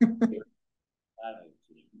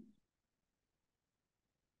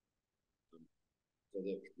 So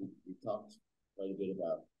that we talked quite a bit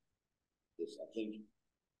about this, I think.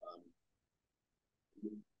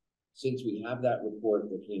 Since we have that report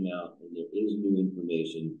that came out and there is new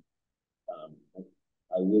information,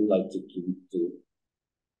 I would like to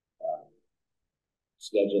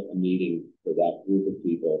schedule a meeting for that group of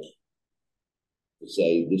people to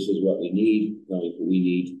say, this is what we need. We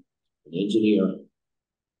need an engineer.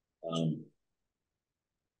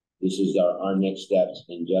 This is our next steps,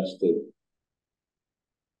 and just to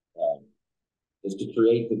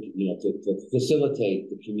create to facilitate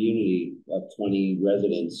the community of 20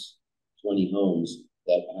 residents, 20 homes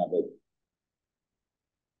that have a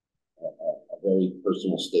very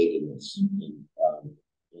personal stake in this. And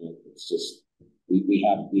it's just, we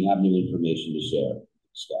have new information to share,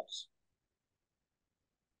 steps.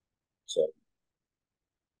 So, are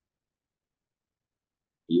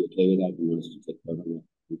you okay with that? Do you want us to take part on that?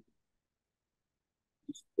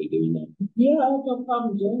 Are you doing that? Yeah, I have no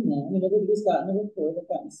problem doing that. I mean, everybody's gotten a report, they've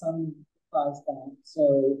gotten some replies back,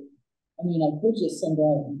 so, I mean, I could just send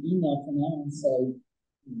out an email for now and say,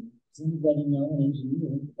 does anybody know an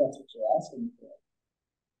engineer, if that's what you're asking for?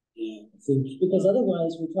 Yeah, I think. Because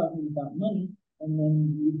otherwise, we're talking about money, and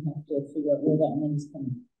then we have to figure out where that money's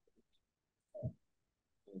coming.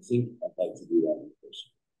 I think I'd like to do that in person.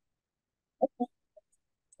 Okay.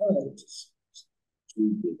 All right. It's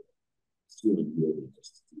too big. It's too unwieldy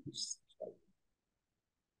just to do this.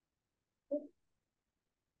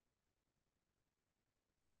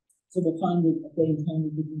 So we'll find a day and time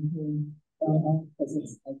we can hear, because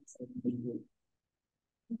it's like a big group.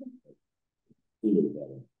 A little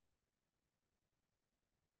better.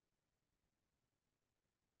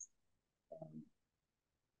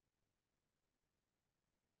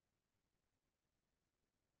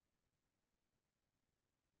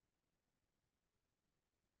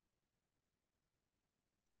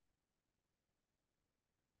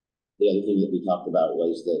 The other thing that we talked about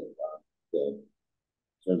was that the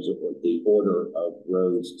in terms of the order of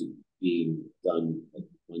roads to being done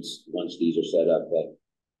once these are set up, that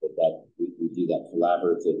we do that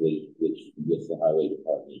collaboratively with the highway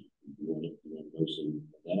department. You want to motion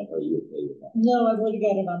that, or are you okay with that? No, I've already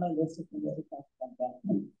got it on my list of things to talk about that.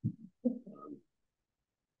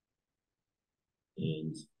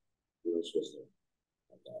 And what else was there?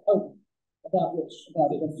 Oh, about which, about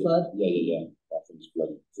the flood? Yeah.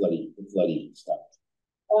 The flooding stuff.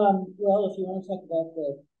 Well, if you want to talk about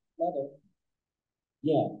the letter.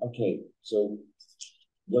 Yeah, okay, so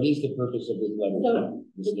what is the purpose of this letter? So-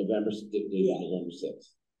 This November, Yeah. November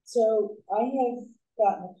 6th. So I have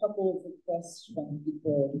gotten a couple of requests from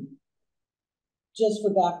people just for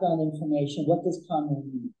background information, what does Conway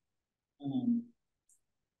mean?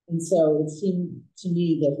 And so it seemed to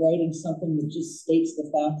me that writing something that just states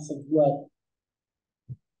the facts of what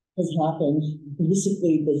has happened,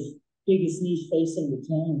 basically the biggest need facing the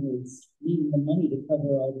town is needing the money to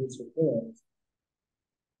cover all these repairs.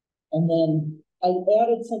 And then I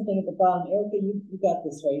added something at the bottom. Erica, you got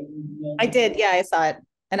this, right? I did, yeah, I saw it.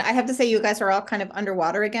 And I have to say, you guys are all kind of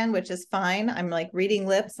underwater again, which is fine. I'm like reading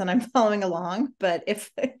lips and I'm following along. But if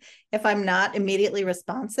I'm not immediately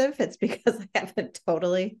responsive, it's because I haven't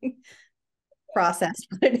totally processed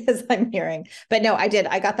what it is I'm hearing. But no, I did.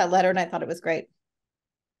 I got that letter and I thought it was great.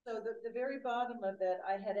 So the very bottom of it,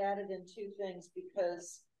 I had added in two things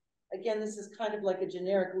because, again, this is kind of like a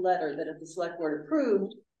generic letter that if the select board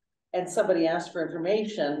approved and somebody asked for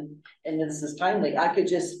information, and this is timely, I could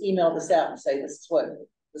just email this out and say, this is what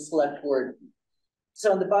the select board.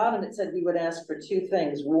 So on the bottom, it said we would ask for two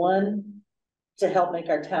things. One, to help make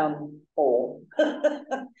our town whole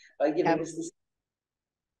by giving us this.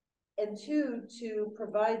 And two, to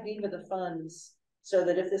provide FEMA the funds so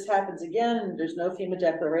that if this happens again, there's no FEMA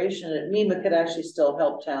declaration, and FEMA could actually still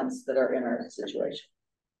help towns that are in our situation.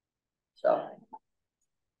 So.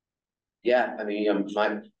 Yeah, I mean,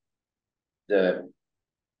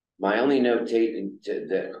 my only notation to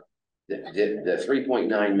the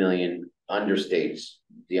 3.9 million understates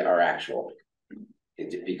our actual.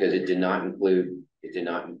 Because it did not include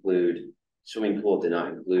swimming pool, did not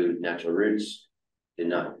include natural roots, did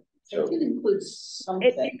not. So it did include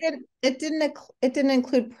something. It didn't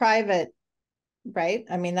include private, right?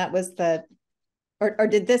 I mean, that was the, or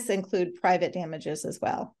did this include private damages as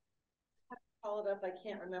well? Call it up, I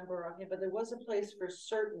can't remember, okay, but there was a place for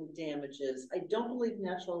certain damages. I don't believe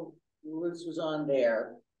natural roots was on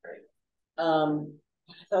there. Right.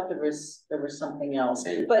 I thought there was something else,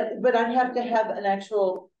 but I'd have to have an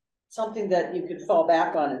actual something that you could fall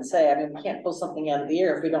back on and say, I mean, we can't pull something out of the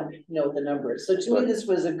air if we don't know what the number is. So to me, this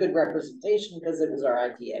was a good representation because it was our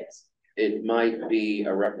IDAs. It might be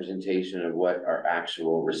a representation of what our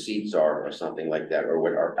actual receipts are or something like that, or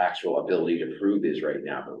what our actual ability to prove is right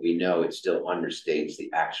now, but we know it still understates the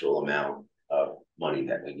actual amount of money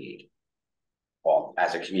that we need. All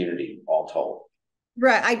as a community, all told.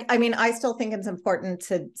 Right. I mean, I still think it's important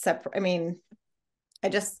to separate. I mean,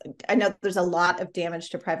 I know there's a lot of damage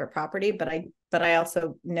to private property, but I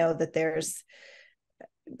also know that there's,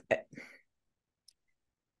 I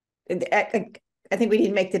think we need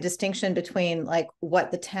to make the distinction between like what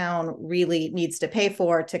the town really needs to pay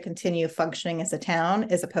for to continue functioning as a town,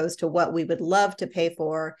 as opposed to what we would love to pay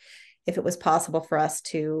for if it was possible for us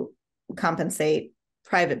to compensate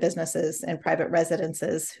private businesses and private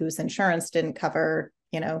residences whose insurance didn't cover,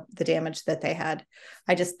 the damage that they had.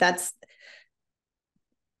 I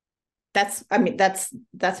mean, that's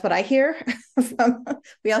what I hear from,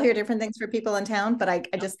 we all hear different things for people in town, but I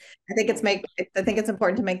think it's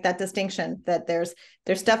important to make that distinction that there's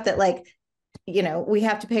stuff that like, we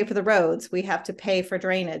have to pay for the roads, we have to pay for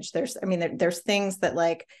drainage. There's things that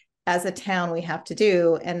like, as a town we have to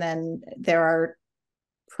do. And then there are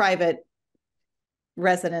private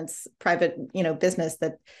residents, private, business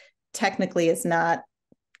that technically is not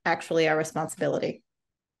actually our responsibility.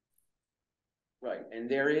 Right, and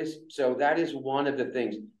so that is one of the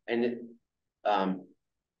things, and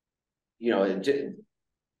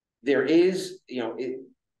there is,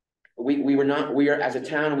 we are as a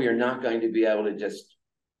town, we are not going to be able to just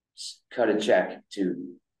cut a check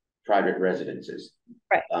to private residences.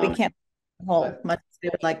 Right, we can't hold much as we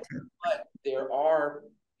would like to. But there are,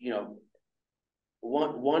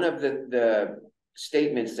 one of the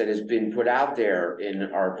statements that has been put out there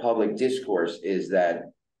in our public discourse is that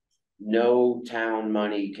no town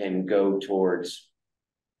money can go towards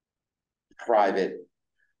private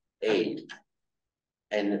aid.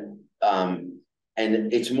 And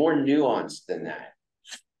it's more nuanced than that.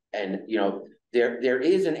 And, there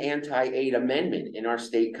is an anti-aid amendment in our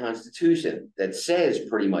state constitution that says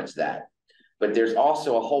pretty much that. But there's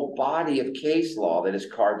also a whole body of case law that has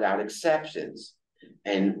carved out exceptions.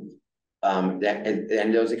 And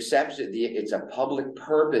those exceptions, it's a public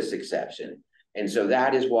purpose exception. And so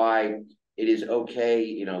that is why it is okay,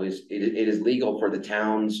 it is legal for the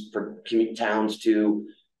towns, to,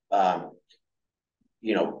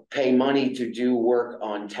 pay money to do work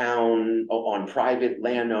on private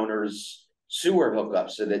landowners' sewer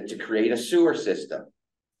hookups, so that to create a sewer system.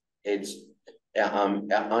 It's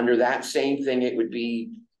under that same thing, it would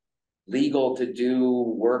be legal to do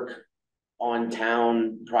work on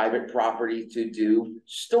town private property to do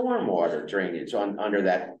stormwater drainage under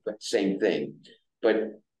that same thing.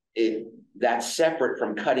 But that's separate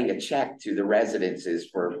from cutting a check to the residences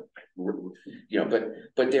for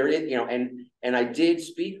but there is, and I did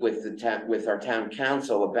speak with with our town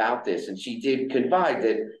council about this, and she did confide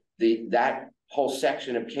that that whole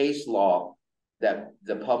section of case law, that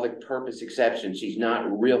the public purpose exception, she's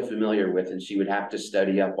not real familiar with, and she would have to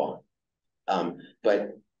study up on.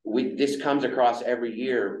 But this comes across every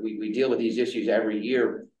year. We deal with these issues every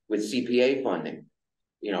year with CPA funding,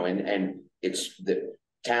 and it's the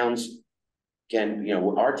towns can,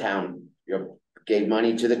 our town, gave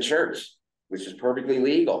money to the church, which is perfectly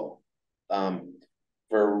legal.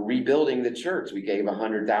 For rebuilding the church, we gave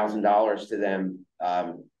 $100,000 to them,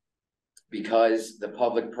 because the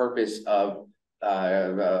public purpose of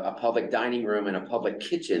a public dining room and a public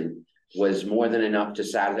kitchen was more than enough to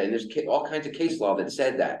satisfy. And there's all kinds of case law that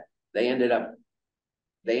said that. They ended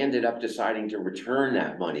up deciding to return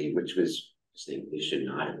that money, which was they should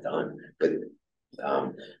not have done.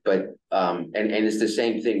 And it's the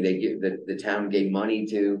same thing. They give the town gave money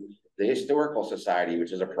to the Historical Society,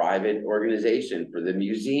 which is a private organization, for the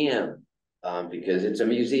museum, because it's a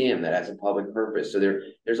museum that has a public purpose. So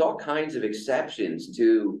there's all kinds of exceptions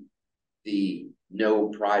to the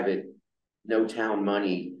no town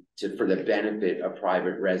money for the benefit of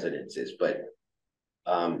private residences, but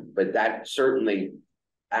that certainly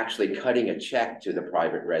actually cutting a check to the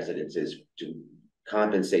private residences to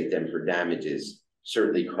compensate them for damages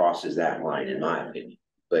certainly crosses that line, in my opinion.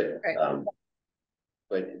 But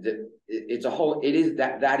it's a whole,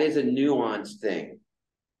 that is a nuanced thing.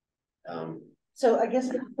 So I guess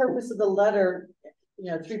for the purpose of the letter,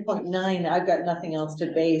 3.9, I've got nothing else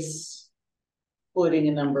to base putting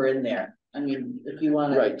a number in there. I mean, if you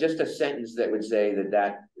want to. Right, just a sentence that would say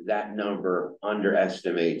that number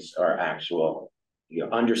underestimates our actual,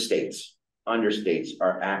 understates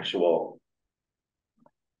our actual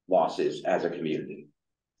losses as a community.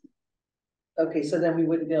 Okay, so then we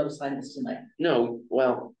wouldn't be able to sign this tonight. No,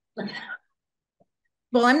 well.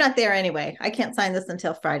 Well, I'm not there anyway. I can't sign this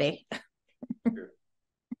until Friday.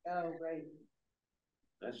 Oh, right.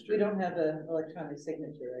 That's true. We don't have an electronic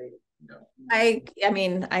signature, right? No. I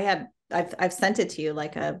mean, I've sent it to you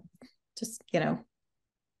like a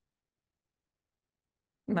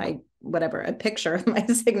picture of my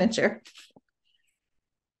signature.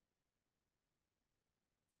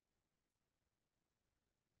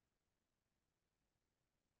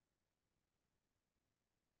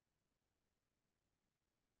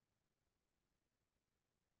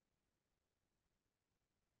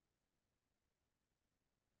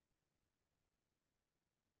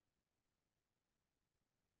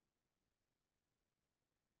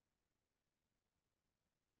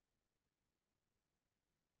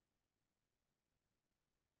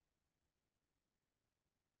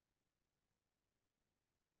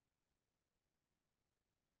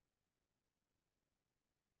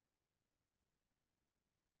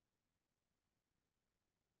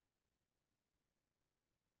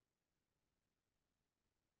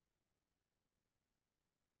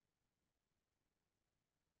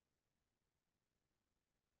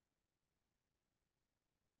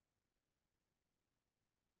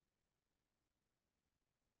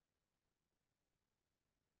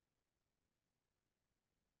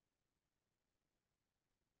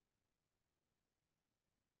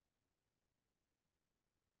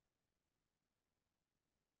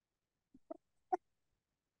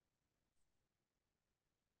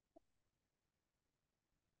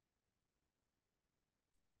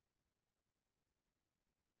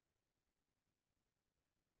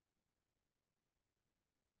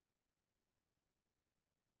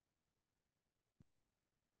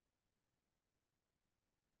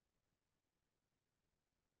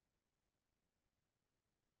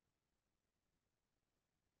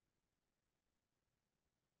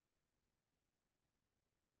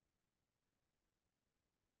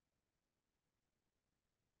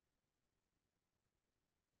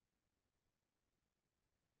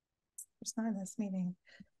 It's not this meeting.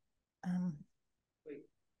 Wait,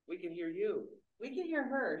 we can hear you. We can hear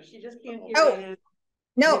her. She just can't hear. Oh,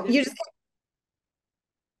 no,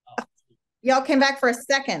 y'all came back for a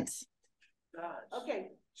second. Gosh. Okay,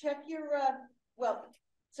 check your,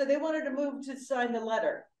 so they wanted to move to sign the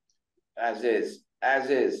letter. As is.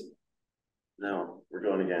 No, we're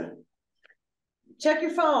going again. Check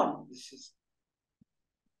your phone.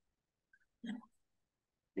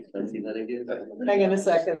 Hang on a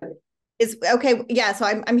second. Is okay. Yeah. So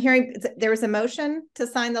I'm hearing there was a motion to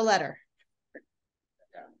sign the letter.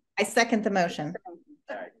 Yeah. I second the motion.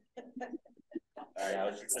 All right.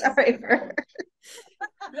 Sorry.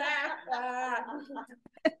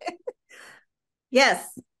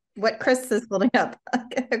 Yes. What Chris is holding up.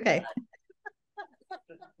 Okay.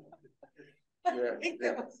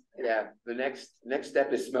 Yeah. Yeah, the next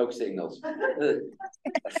step is smoke signals.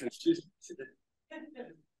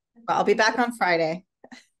 I'll be back on Friday.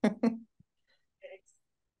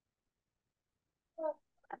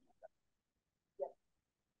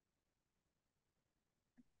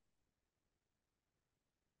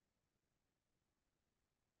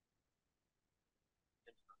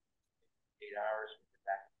 Hours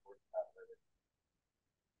back and forth.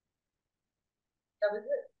 That was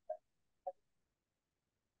it.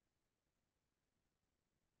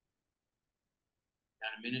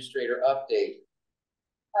 An administrator update,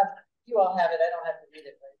 You all have it, I don't have to read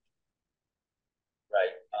it, right?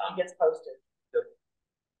 it gets posted.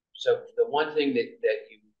 So the one thing that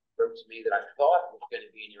you wrote to me that I thought was going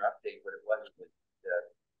to be in your update, but it wasn't, with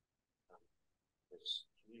this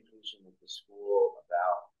communication with the school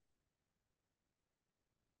about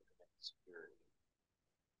security.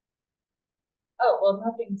 Oh, well,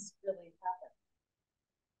 nothing's really happened.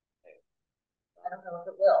 Okay. I don't know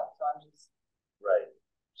if it will, so I'm just. Right.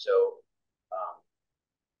 So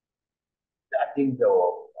that didn't go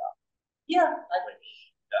over well. Yeah.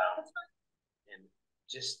 That's fine. And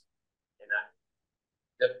just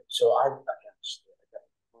so I got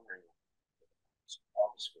wondering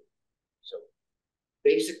all the school. So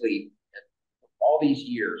basically, all these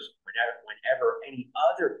years, whenever any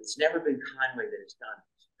other, it's never been Conway that has done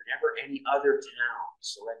this. Whenever any other town,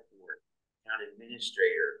 select board, town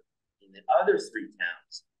administrator in the other 3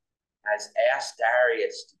 towns has asked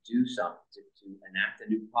Darius to do something, to enact a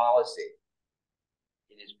new policy,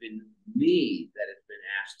 it has been me that has been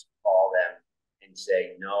asked to call them and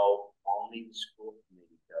say, no, only the school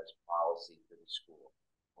committee does policy for the school.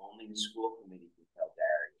 Only the school committee can tell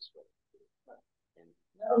Darius what to do.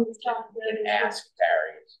 And ask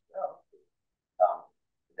Darius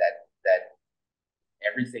that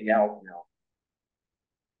everything else,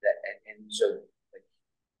 that and so like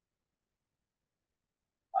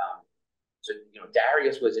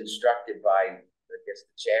Darius was instructed by, I guess,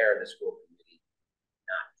 the chair of the school committee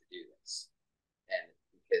not to do this, and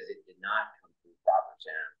because it did not come through proper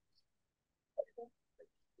channels.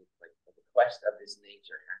 Like a request of this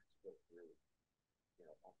nature has to go through.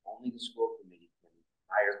 Only the school committee can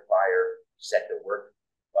hire, fire, set the work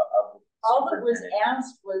of. All that was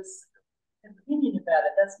asked was an opinion about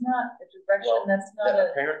it. That's not a direction. Well, that's not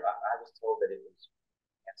a. Apparently, I was told that it was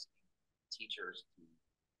asking teachers to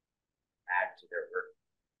add to their work.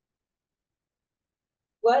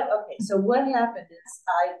 Okay, so what happened is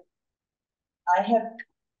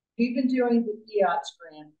we've been doing the EOTS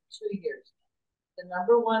grant for 2 years. The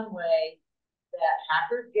number one way that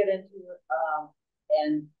hackers get into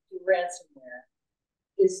and do ransomware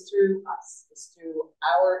is through us, is through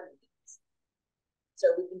our meetings.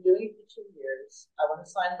 So we've been doing it for 2 years. I want to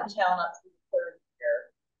sign the town up for the 3rd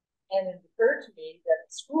year. And it occurred to me that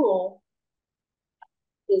the school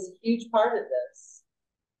is a huge part of this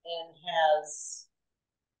and has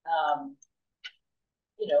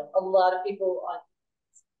a lot of people on.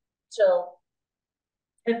 So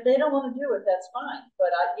if they don't want to do it, that's fine.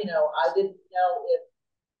 But I didn't know if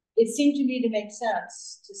it seemed to me to make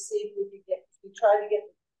sense to see if we try to get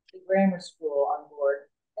the grammar school on board.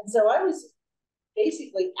 And so I was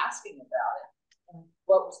basically asking about it and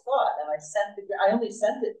what was thought. And I only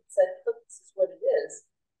sent it and said, look, this is what it is.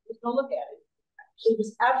 Just go look at it. It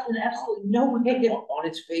was absolutely no way. On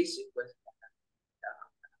its face, it was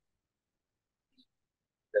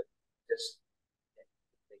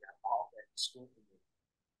they got all that school committee.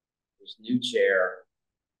 This new chair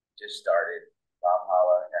just started. Bob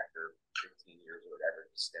Holla, after 15 years or whatever,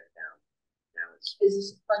 he stepped down. Now it's is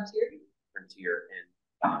this Frontier? Frontier, and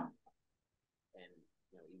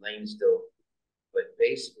Elaine still, but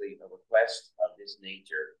basically a request of this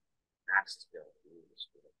nature has to go through the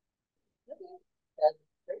school. Okay, that's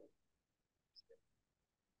great.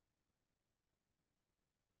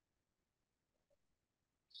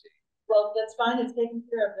 Well, that's fine. It's taken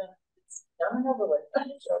care of. Then it's done and over with.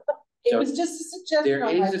 It was just a suggestion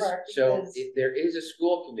on my part. There is a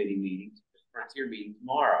school committee meeting, Frontier meeting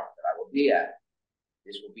tomorrow that I will be at.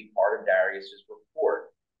 This will be part of Darius's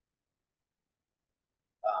report.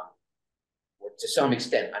 To some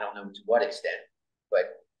extent, I don't know to what extent,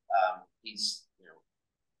 but he's,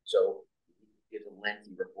 so he gives a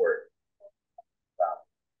lengthy report about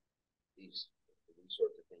these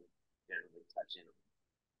sorts of things generally touch in.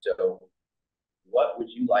 So what would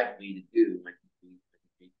you like me to do? Would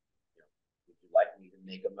you like me to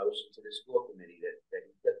make a motion to the school committee that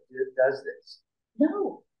does this?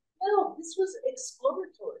 No, this was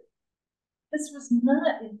exploratory. This was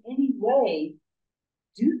not in any way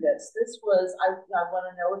do this. This was, I want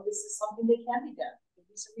to know if this is something that can be done. Give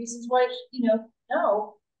me some reasons why,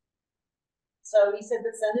 no. So he said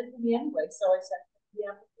to send it to me anyway, so I sent him the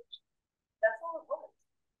application. That's all it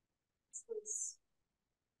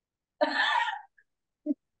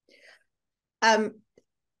was.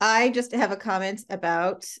 I just have a comment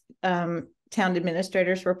about town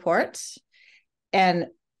administrator's report. And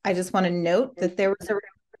I just want to note that there was a,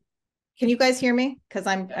 can you guys hear me? Because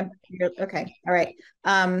I'm okay. All right.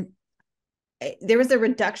 There was a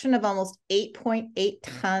reduction of almost 8.8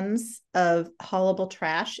 tons of haulable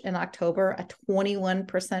trash in October, a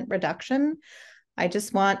 21% reduction. I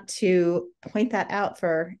just want to point that out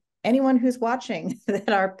for anyone who's watching,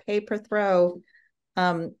 that our pay per throw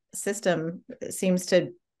system seems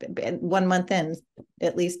to, 1 month in,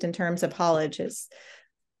 at least in terms of haulage, is,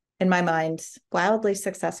 in my mind, wildly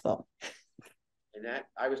successful. And that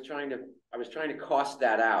I was trying to cost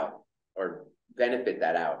that out or benefit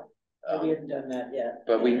that out. We haven't done that yet.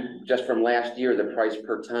 But we, just from last year, the price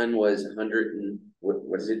per ton was 100 and,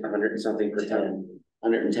 what is it, 100 and something per ton?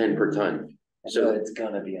 110 per ton. So it's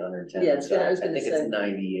gonna be 110. Yeah, it's gonna, I was I gonna think say, it's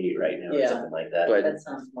 98 right now, or Yeah. something like that. But, that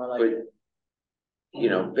sounds more like but, it. you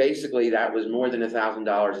know, basically that was more than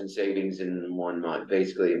 $1,000 in savings in 1 month.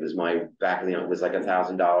 Basically, it was my back of the, it was like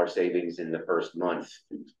 $1,000 savings in the first month.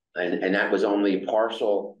 And that was only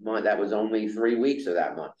partial month. That was only 3 weeks of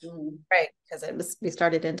that month. Right, because it was, we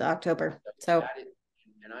started into October. So,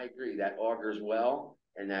 and I agree, that augurs well,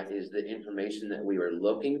 and that is the information that we were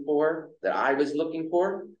looking for, that I was looking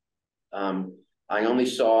for. I only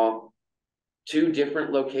saw 2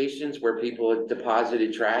 different locations where people had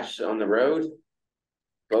deposited trash on the road.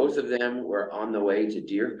 Both of them were on the way to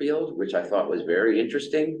Deerfield, which I thought was very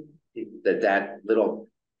interesting. That little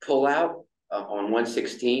pullout on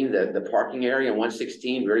 116, the parking area on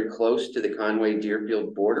 116, very close to the Conway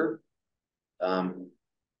Deerfield border,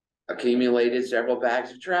 accumulated several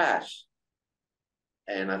bags of trash.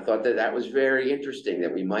 And I thought that that was very interesting,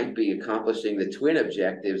 that we might be accomplishing the twin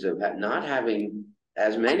objectives of not having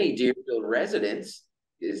as many Deerfield residents,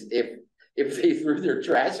 is if they threw their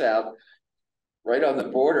trash out right on the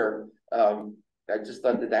border. I just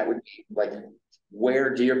thought that would be like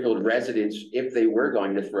where Deerfield residents, if they were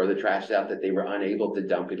going to throw the trash out that they were unable to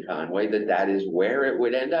dump in Conway, that is where it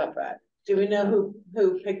would end up at. Do we know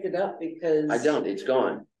who picked it up? Because I don't, it's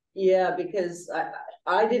gone. Yeah, because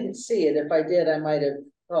I didn't see it. If I did, I might have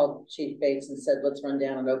called Chief Bates and said, let's run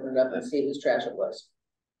down and open it up and see whose trash it was.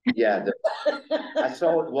 Yeah, I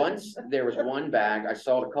saw it once, there was 1 bag. I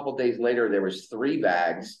saw it a couple days later, there was 3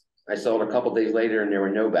 bags. I saw it a couple days later and there were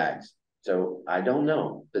no bags. So I don't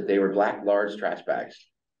know, but they were black, large trash bags.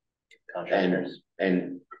 Contractors.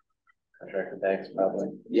 And Contractor bags, probably.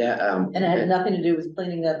 yeah. And it had nothing to do with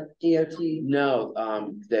cleaning up DOT. No,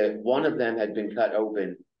 one of them had been cut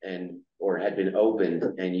open or had been opened,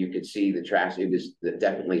 and you could see the trash. It was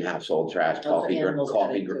definitely household trash, coffee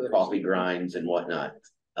grinds and whatnot.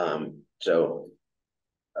 And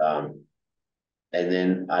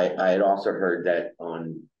then I had also heard that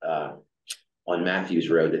on Matthews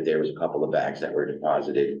Road that there was a couple of bags that were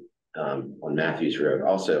deposited on Matthews Road,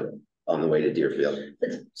 also on the way to Deerfield.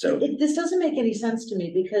 So this doesn't make any sense to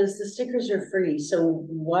me, because the stickers are free. So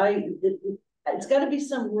why, it's got to be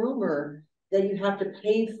some rumor that you have to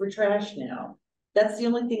pay for trash now. That's the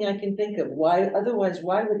only thing I can think of. Why, otherwise,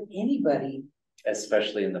 why would anybody?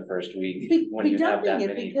 Especially in the first week, when be you have that dumping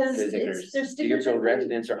it, many because visitors. their stickers Deerfield are free.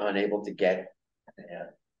 residents are unable to get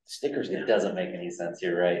stickers now. It doesn't make any sense,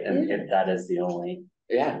 you're right, and if that is the only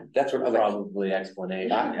Yeah, that's what probably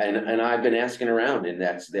explanation. and I've been asking around, and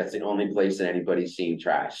that's the only place that anybody's seen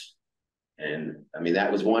trash. And I mean,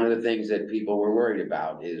 that was one of the things that people were worried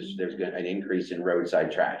about, is there's an increase in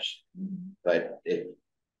roadside trash. But if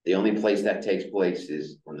the only place that takes place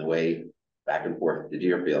is on the way back and forth to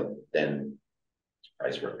Deerfield, then it's the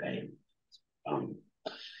price we're paying.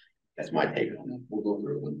 That's my take on it. We'll go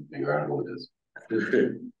through and figure out what it is.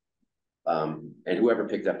 And whoever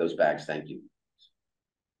picked up those bags, thank you.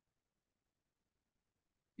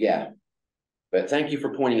 Yeah, but thank you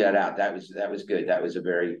for pointing that out. That was good. That was a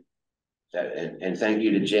very, and thank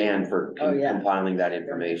you to Jan for compiling that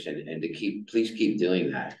information, and to please keep doing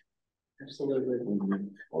that. Absolutely.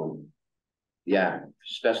 Yeah,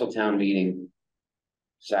 special town meeting,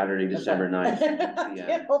 Saturday, December 9th.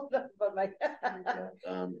 Yeah.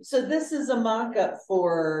 So this is a mock-up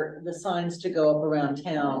for the signs to go up around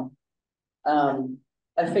town.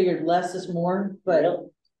 I figured less is more, but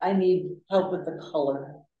I need help with the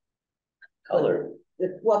color.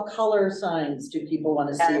 What color signs do people want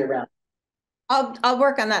to see around? I'll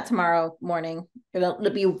work on that tomorrow morning.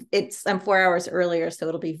 I'm 4 hours earlier, so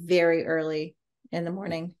it'll be very early in the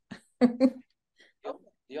morning. The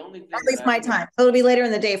only thing, at least my time. So it'll be later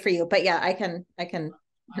in the day for you, but yeah, I can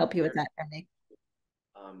help you with that, Randy.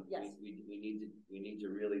 Yes. we need to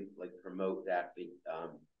really like promote that.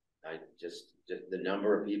 I just the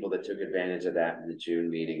number of people that took advantage of that in the June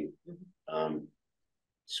meeting.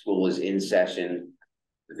 School is in session.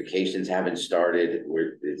 The vacations haven't started.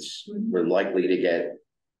 We're likely to get,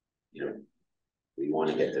 we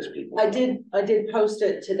want to get those people. I did post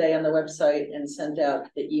it today on the website and sent out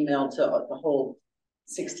the email to the whole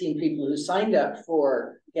 16 people who signed up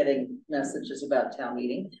for getting messages about town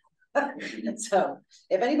meeting. So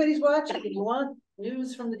if anybody's watching and you want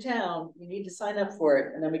news from the town, you need to sign up for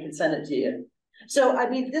it and then we can send it to you. So I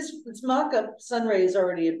mean, this mock-up Sunray is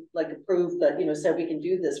already like approved that, said we can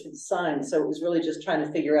do this for the sign. So it was really just trying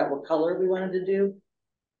to figure out what color we wanted to do.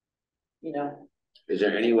 Is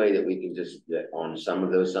there any way that we can just, that on some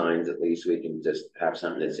of those signs, at least we can just have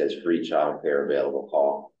something that says free childcare available,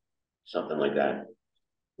 call, something like that?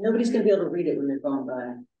 Nobody's gonna be able to read it when they're going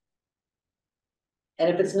by. And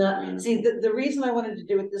if it's not, see, the reason I wanted to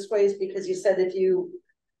do it this way is because you said if you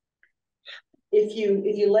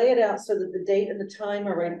lay it out so that the date and the time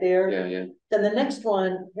are right there. Yeah. Then the next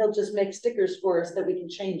one, he'll just make stickers for us that we can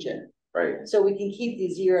change it. Right. So we can keep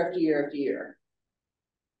these year after year after year.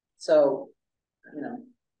 So,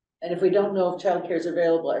 and if we don't know if childcare is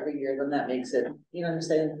available every year, then that makes it, you know what I'm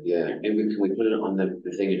saying? Yeah, maybe can we put it on the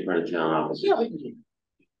thing in front of town offices? Yeah, we can do.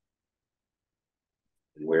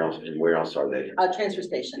 And where else are they? Transfer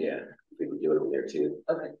station. Yeah, we can do it over there too.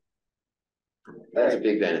 Okay. That's a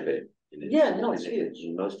big benefit. Yeah, no, it's huge.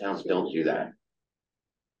 Most towns don't do that.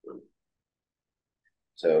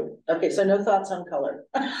 So. Okay, so no thoughts on color.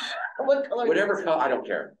 What color? Whatever color, I don't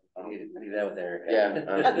care. Leave that with Eric. Yeah.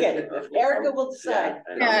 Okay, Erica will decide.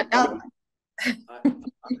 Yeah, no.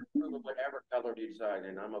 Whatever color you decide,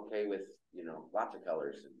 and I'm okay with, lots of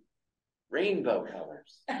colors. Rainbow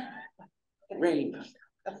colors. Rainbow.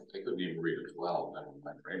 They couldn't even read it well, then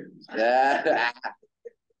my friends.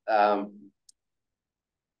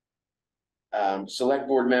 Select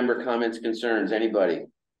board member comments, concerns, anybody?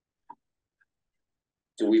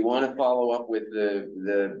 Do we want to follow up with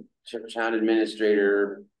the town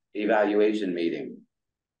administrator evaluation meeting?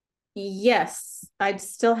 Yes, I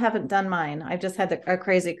still haven't done mine. I've just had a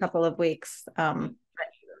crazy couple of weeks. But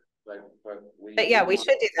yeah, we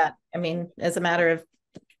should do that. I mean, as a matter of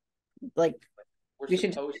like, we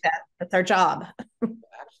should do that. That's our job.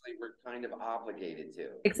 Actually, we're kind of obligated to.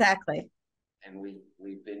 Exactly. And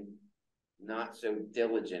we've been not so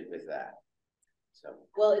diligent with that. So.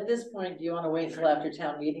 Well, at this point, do you want to wait until after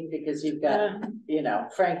town meeting? Because you've got,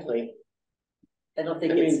 frankly, I don't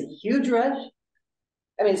think it's a huge rush.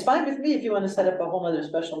 I mean, it's fine with me if you want to set up a whole other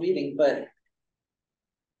special meeting, but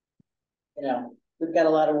we've got a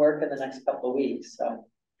lot of work in the next couple of weeks, so.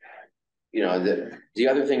 The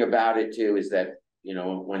other thing about it too is that,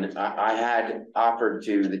 when I had offered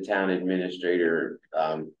to the town administrator,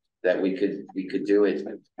 that we could do it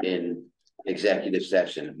in executive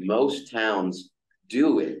session. Most towns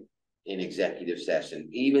do it in executive session,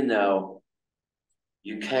 even though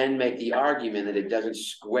you can make the argument that it doesn't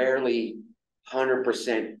squarely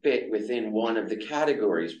 100% fit within one of the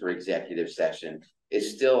categories for executive session.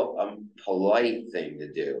 It's still a polite thing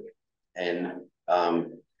to do. And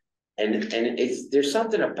there's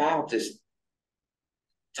something about this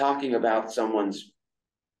talking about someone's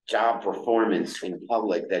job performance in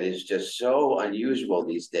public that is just so unusual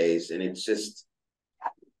these days. And it's just,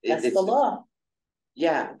 that's the law.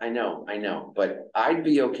 Yeah, I know, but I'd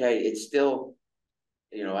be okay. It's still,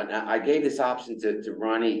 and I gave this option to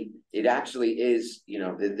Ronnie. It actually is,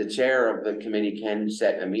 the chair of the committee can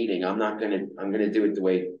set a meeting. I'm gonna do it the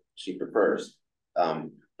way she prefers.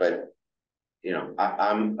 But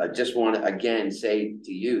I just want to again say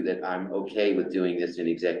to you that I'm okay with doing this in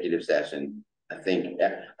executive session. I think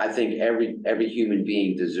every human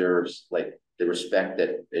being deserves like the respect that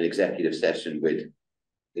an executive session would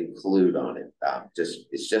include on it.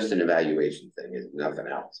 It's just an evaluation thing. It's nothing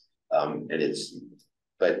else.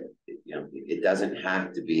 But it doesn't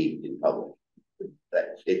have to be in public.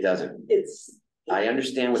 It doesn't. I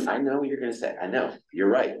understand I know what you're going to say. I know you're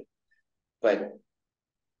right. But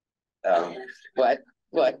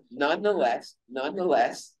nonetheless.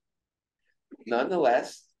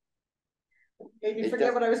 Maybe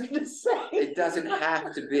forget what I was going to say. It doesn't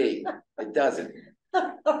have to be. It doesn't.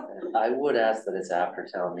 I would ask that it's after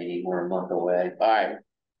town meeting. We're a month away. All right.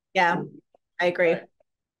 Yeah, I agree. All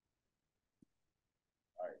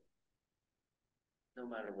right. No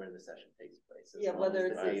matter where the session takes place. Yeah, whether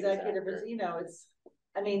it's executive or,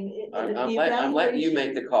 I'm letting you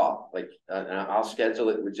make the call, like, I'll schedule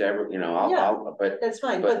it whichever, but. That's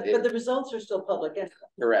fine, but the results are still public.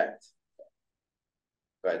 Correct.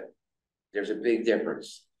 But there's a big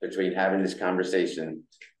difference between having this conversation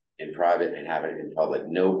in private and having it in public.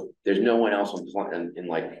 No, there's no one else in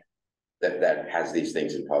like that has these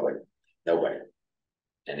things in public. Nobody.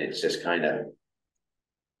 And it's just kind of,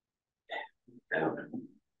 I don't know.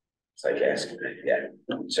 It's like asking, yeah.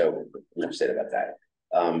 So enough said about that.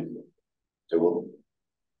 So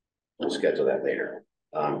we'll schedule that later.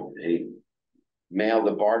 Mail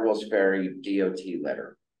the Bardwell's Ferry DOT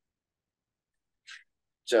letter.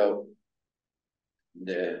 So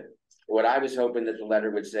what I was hoping that the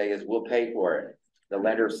letter would say is we'll pay for it. The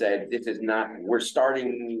letter said, this is not, we're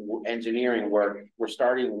starting engineering work. We're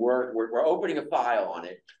starting work. We're opening a file on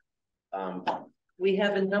it. We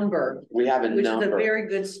have a number. We have a which number. is a very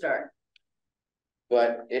good start.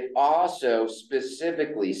 But it also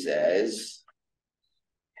specifically says,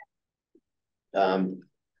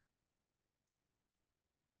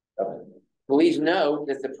 please note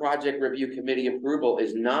that the project review committee approval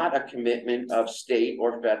is not a commitment of state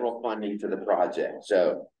or federal funding to the project.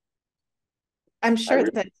 So I'm sure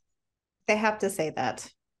that they have to say that.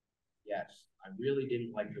 Yes, I really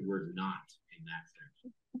didn't like the word "not" in that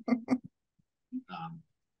section.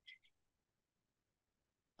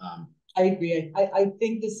 I agree. I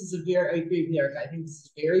think this is I agree with Eric. I think this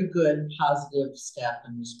is very good, positive step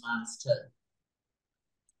in response to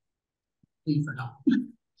plea for help.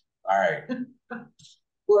 All right.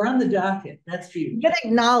 We're on the docket. That's huge. Get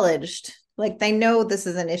acknowledged. Like they know this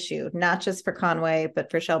is an issue, not just for Conway, but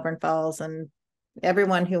for Shelburne Falls and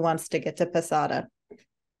everyone who wants to get to Posada.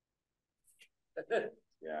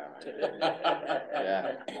 Yeah.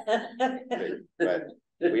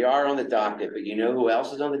 But we are on the docket, but you know who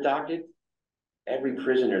else is on the docket? Every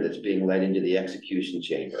prisoner that's being led into the execution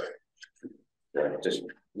chamber. Just,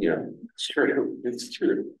 you know, it's true. It's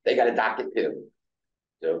true. They got a docket too.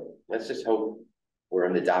 So let's just hope we're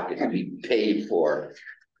on the docket to be paid for.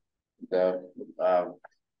 So,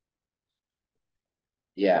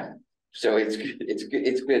 yeah. So it's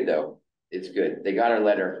good though. It's good. They got our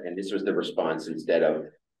letter and this was the response instead of,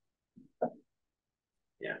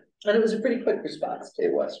 yeah. And it was a pretty quick response.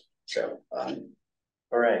 It was. So, all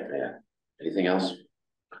right. Yeah. Anything else?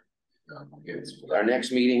 Our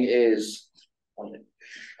next meeting is.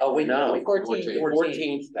 Oh, wait, no,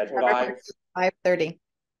 14th. at 5:30.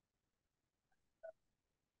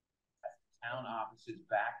 Town offices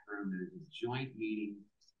back room. It is a joint meeting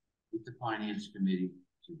with the finance committee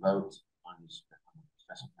to vote on this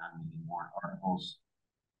special town meeting warrant articles.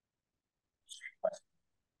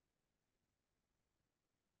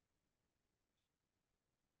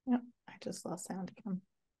 Yep, I just lost sound again.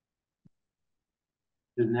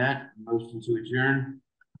 Than that, motion to adjourn.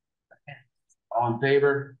 All in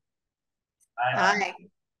favor? Aye.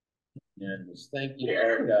 Yes, thank you,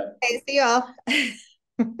 Erica. Hey, see y'all.